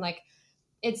this. And like,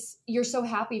 you're so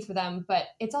happy for them, but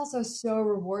it's also so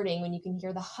rewarding when you can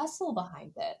hear the hustle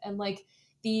behind it. And like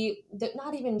the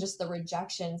not even just the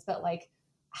rejections, but like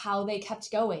how they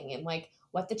kept going and like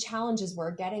what the challenges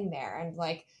were getting there. And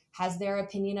like, has their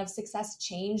opinion of success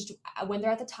changed when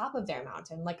they're at the top of their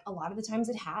mountain? Like, a lot of the times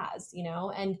it has, you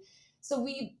know? And so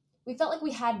we felt like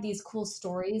we had these cool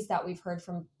stories that we've heard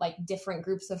from like different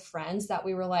groups of friends that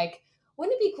we were like,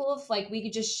 wouldn't it be cool if like we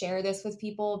could just share this with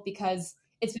people, because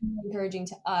it's been really encouraging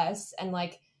to us. And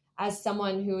like, as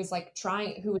someone who was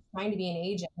trying to be an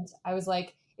agent, I was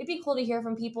like, it'd be cool to hear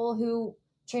from people who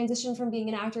transition from being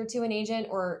an actor to an agent,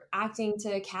 or acting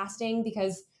to casting,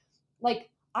 because like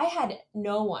I had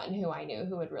no one who I knew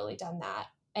who had really done that.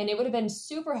 And it would have been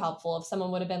super helpful if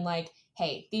someone would have been like,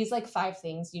 hey, these like 5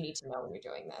 things you need to know when you're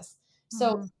doing this.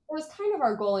 So it was kind of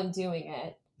our goal in doing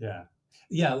it. Yeah.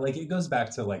 Yeah, like it goes back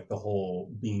to like the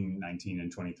whole being 19 and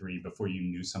 23 before you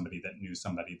knew somebody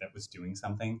that was doing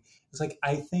something. It's like,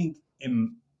 I think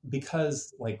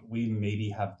because like we maybe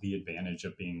have the advantage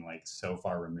of being like so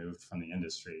far removed from the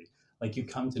industry, like you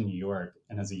come to New York,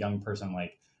 and as a young person,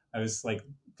 like I was like,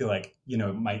 feel like, you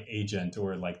know, my agent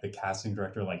or like the casting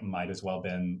director like might as well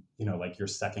been, you know, like your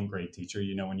second grade teacher.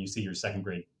 You know, when you see your second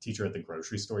grade teacher at the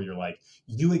grocery store, you're like,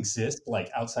 you exist like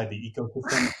outside the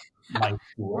ecosystem of my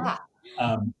school. Yeah.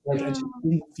 Like I just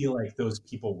didn't feel like those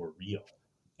people were real.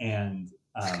 And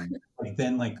like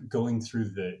then like going through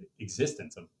the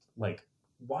existence of like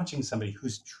watching somebody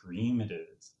whose dream it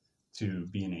is to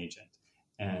be an agent.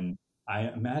 And I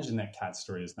imagine that Kat's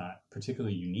story is not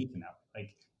particularly unique in that way.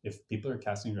 Like if people are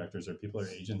casting directors or people are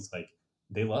agents, like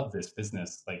they love this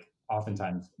business, like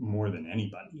oftentimes more than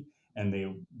anybody. And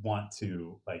they want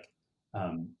to like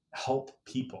help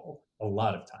people a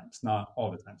lot of times, not all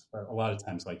the times, but a lot of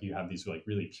times, like you have these like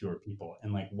really pure people.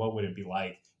 And like, what would it be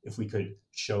like if we could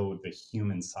show the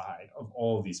human side of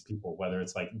all of these people, whether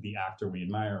it's like the actor we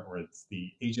admire, or it's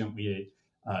the agent we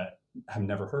have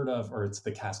never heard of, or it's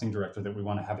the casting director that we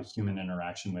want to have a human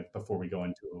interaction with before we go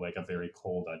into like a very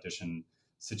cold audition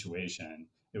situation.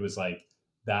 It was like,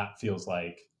 that feels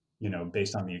like, you know,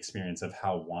 based on the experience of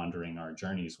how wandering our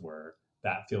journeys were,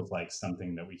 that feels like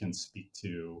something that we can speak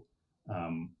to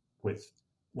with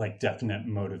like definite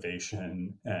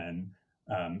motivation and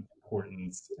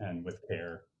importance and with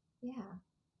care.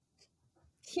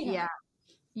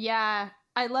 Yeah.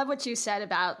 I love what you said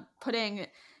about putting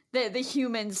the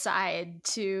human side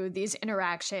to these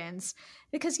interactions,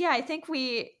 because I think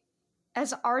we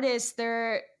as artists,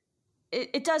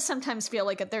 it does sometimes feel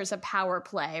like there's a power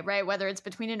play, right? Whether it's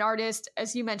between an artist,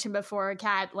 as you mentioned before,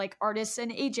 Kat, like artists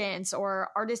and agents, or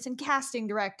artists and casting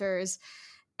directors.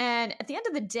 And at the end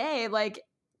of the day, like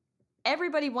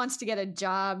everybody wants to get a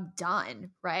job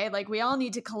done, right? Like we all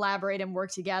need to collaborate and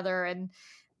work together. And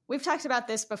we've talked about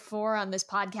this before on this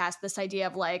podcast, this idea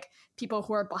of like people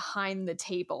who are behind the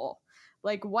table.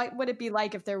 Like what would it be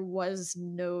like if there was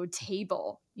no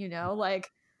table, you know? Like,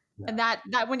 and that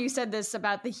when you said this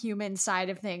about the human side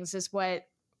of things is what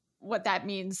that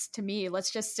means to me.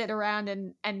 Let's just sit around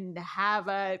and have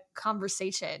a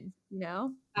conversation, you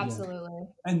know? Absolutely.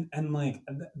 Yeah. And like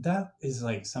that is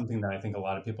like something that I think a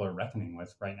lot of people are reckoning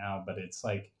with right now, but it's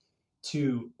like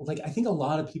I think a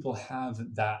lot of people have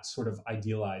that sort of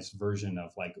idealized version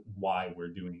of like why we're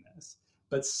doing this.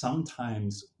 But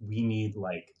sometimes we need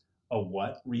like a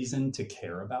what reason to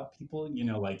care about people, you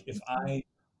know, like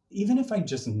even if I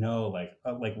just know like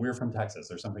we're from Texas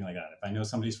or something like that. If I know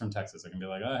somebody's from Texas, I can be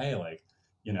like, oh, hey, like,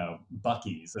 you know,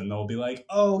 Buc-ee's, and they'll be like,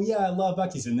 oh yeah, I love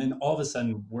Buc-ee's. And then all of a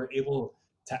sudden we're able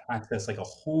to access like a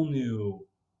whole new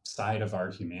side of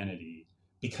our humanity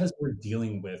because we're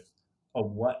dealing with a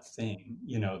what thing,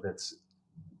 you know, that's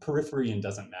periphery and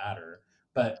doesn't matter.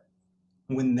 But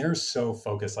when they're so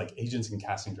focused, like agents and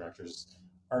casting directors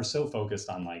are so focused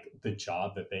on like the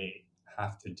job that they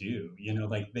have to do, you know,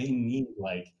 like they need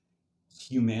like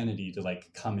humanity to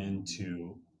like come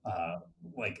into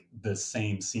like the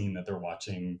same scene that they're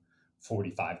watching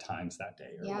 45 times that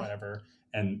day or whatever,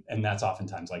 and that's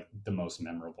oftentimes like the most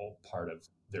memorable part of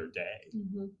their day.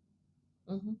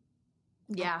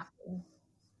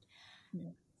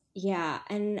 Yeah,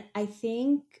 and I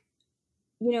think,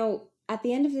 you know, at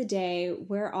the end of the day,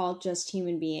 we're all just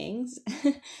human beings.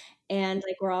 And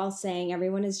like we're all saying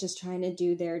everyone is just trying to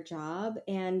do their job,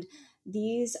 and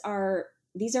these are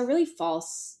really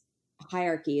false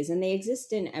hierarchies, and they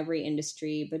exist in every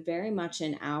industry, but very much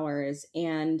in ours.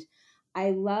 And I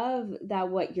love that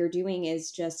what you're doing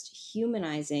is just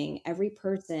humanizing every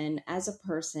person as a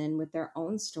person with their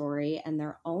own story and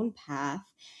their own path,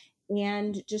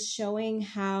 and just showing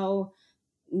how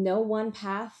no one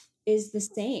path is the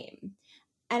same.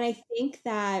 And I think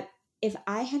that if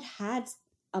I had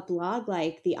a blog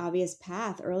like The Obvious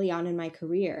Path early on in my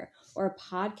career, or a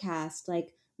podcast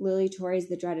like Lily Torrey's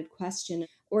The Dreaded Question,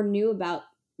 or knew about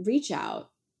Reach Out,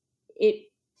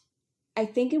 I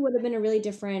think it would have been a really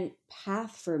different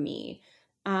path for me,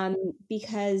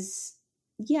 because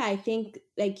yeah, I think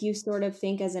like you sort of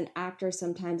think as an actor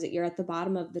sometimes that you're at the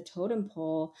bottom of the totem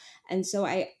pole. And so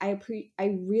I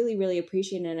really, really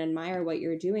appreciate and admire what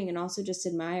you're doing, and also just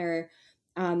admire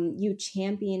you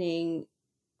championing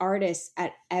artists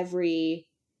at every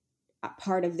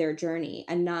part of their journey,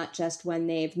 and not just when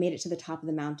they've made it to the top of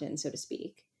the mountain, so to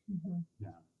speak. Yeah.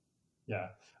 Yeah.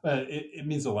 It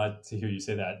means a lot to hear you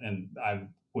say that. And I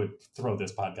would throw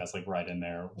this podcast like right in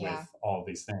there with all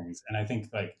these things. And I think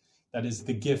like that is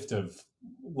the gift of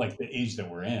like the age that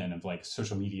we're in, of like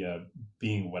social media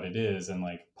being what it is, and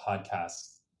like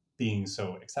podcasts being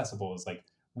so accessible, is like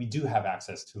we do have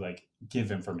access to like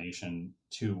give information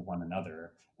to one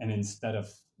another. And instead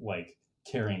of like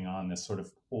carrying on this sort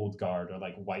of old guard or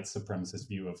like white supremacist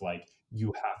view of like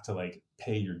you have to like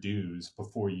pay your dues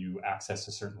before you access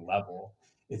a certain level,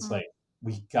 it's like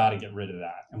we got to get rid of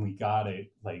that, and we got to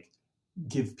like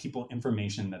give people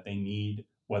information that they need,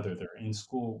 whether they're in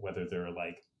school, whether they're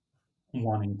like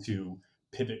wanting to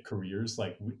pivot careers.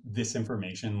 Like this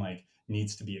information like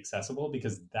needs to be accessible,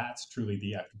 because that's truly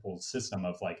the equitable system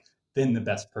of like then the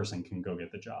best person can go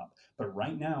get the job. But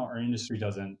right now our industry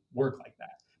doesn't work like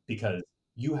that, because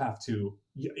you have to,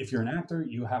 if you're an actor,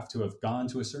 you have to have gone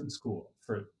to a certain school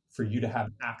for you to have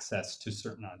access to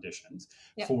certain auditions.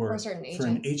 For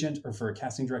an agent or for a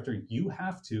casting director, you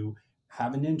have to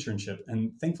have an internship.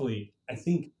 And thankfully, I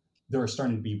think there are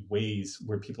starting to be ways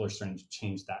where people are starting to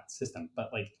change that system.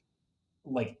 But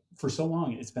like for so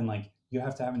long, it's been like you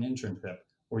have to have an internship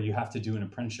or you have to do an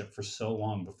apprenticeship for so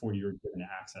long before you're given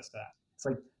access to that. It's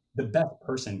like the best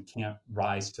person can't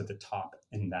rise to the top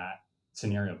in that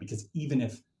scenario, because even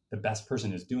if the best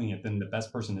person is doing it, then the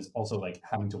best person is also like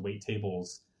having to wait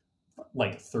tables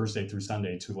like Thursday through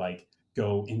Sunday to like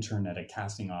go intern at a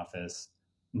casting office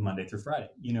Monday through Friday.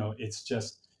 You know, it's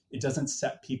just, it doesn't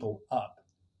set people up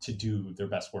to do their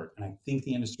best work. And I think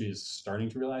the industry is starting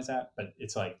to realize that, but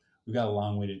it's like, we've got a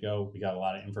long way to go. We got a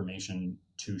lot of information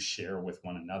to share with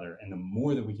one another. And the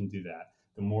more that we can do that,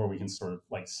 the more we can sort of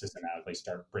like systematically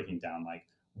start breaking down, like,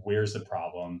 where's the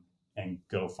problem, and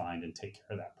go find and take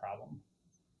care of that problem.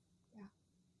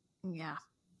 Yeah,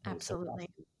 absolutely.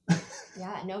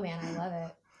 Yeah, no, man, I love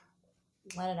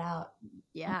it. Let it out.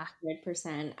 Yeah.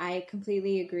 100%. I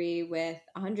completely agree with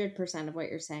 100% of what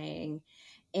you're saying.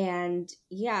 And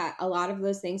yeah, a lot of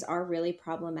those things are really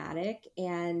problematic.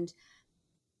 And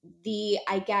the,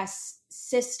 I guess,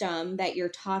 system that you're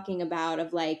talking about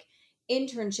of like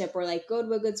internship or like go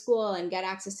to a good school and get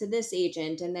access to this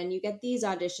agent and then you get these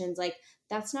auditions, like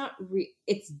that's not,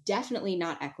 it's definitely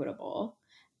not equitable.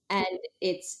 And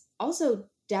it's also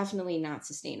definitely not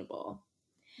sustainable.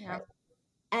 Yeah.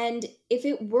 And if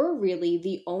it were really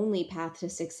the only path to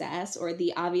success or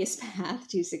the obvious path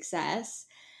to success,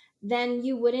 then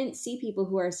you wouldn't see people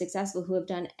who are successful who have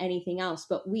done anything else.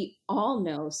 But we all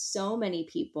know so many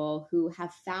people who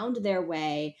have found their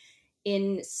way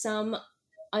in some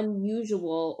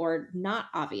unusual or not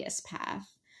obvious path.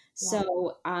 Yeah.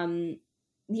 So,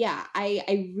 yeah,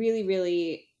 I really,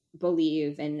 really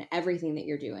believe in everything that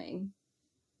you're doing.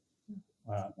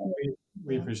 Wow.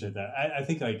 We appreciate that. I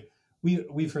think like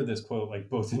we've heard this quote like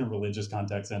both in a religious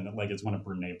context and like it's one of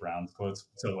Brene Brown's quotes.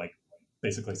 So like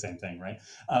basically same thing, right?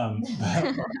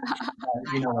 But,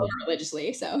 you know, like,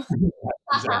 religiously, so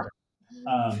exactly.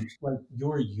 Like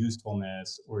your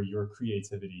usefulness or your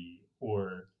creativity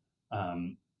or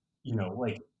you know,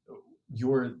 like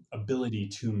your ability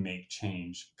to make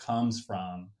change comes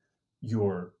from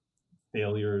your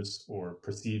failures or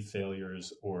perceived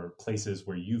failures or places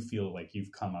where you feel like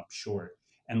you've come up short.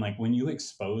 And like when you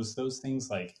expose those things,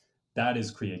 like that is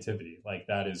creativity. Like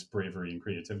that is bravery, and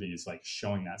creativity is like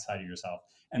showing that side of yourself.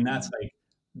 And that's like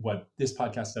what this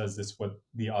podcast does. This what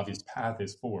the obvious path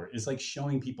is for, is like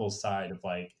showing people's side of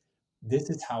like, this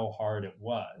is how hard it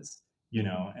was, you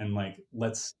know, and like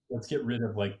let's get rid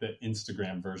of like the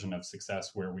Instagram version of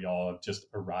success where we all have just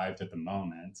arrived at the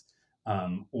moment,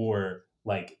 or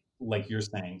like you're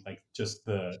saying, like just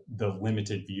the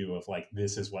limited view of like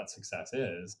this is what success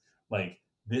is. Like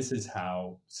this is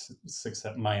how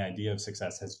success, my idea of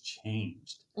success has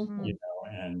changed, you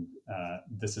know, and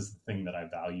this is the thing that I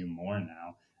value more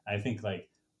now. I think like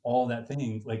all that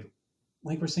thing, like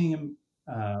we're seeing in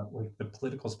like the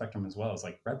political spectrum as well, is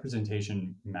like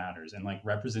representation matters, and like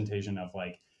representation of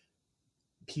like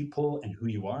people and who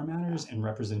you are matters, and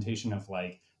representation of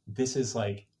like, this is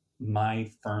like my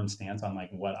firm stance on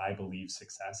like what I believe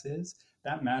success is.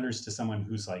 That matters to someone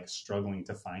who's like struggling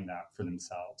to find that for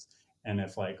themselves. And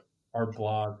if like our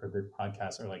blog or the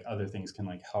podcast or like other things can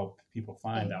like help people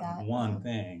find that one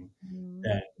thing,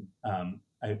 then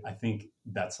I think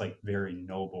that's like very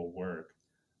noble work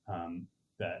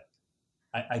that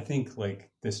I think like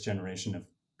this generation of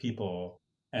people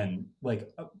and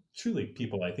like truly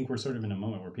people, I think we're sort of in a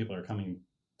moment where people are coming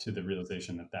to the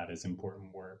realization that that is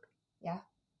important work. Yeah.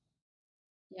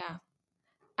 Yeah,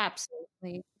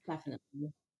 absolutely.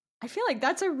 Definitely. I feel like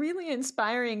that's a really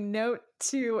inspiring note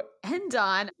to end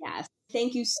on. Yes.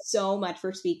 Thank you so much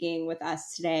for speaking with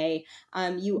us today.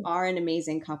 You are an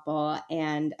amazing couple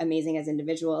and amazing as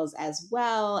individuals as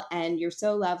well. And you're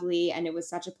so lovely. And it was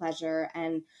such a pleasure.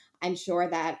 And I'm sure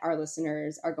that our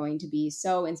listeners are going to be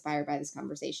so inspired by this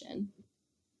conversation.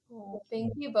 Oh,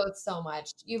 thank you both so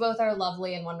much. You both are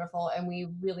lovely and wonderful, and we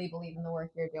really believe in the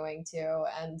work you're doing too.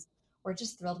 And we're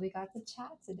just thrilled we got to chat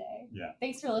today. Yeah.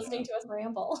 Thanks for listening to us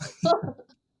ramble.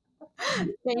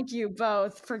 Thank you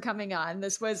both for coming on.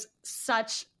 This was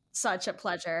such a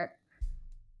pleasure.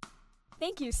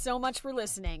 Thank you so much for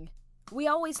listening. We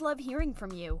always love hearing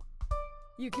from you.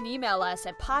 You can email us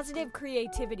at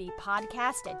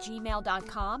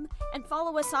positivecreativitypodcast@gmail.com and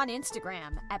follow us on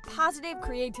Instagram at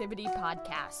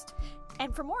positivecreativitypodcast.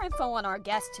 And for more info on our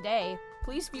guest today,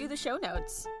 please view the show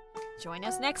notes. Join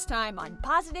us next time on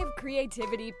Positive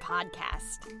Creativity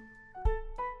Podcast.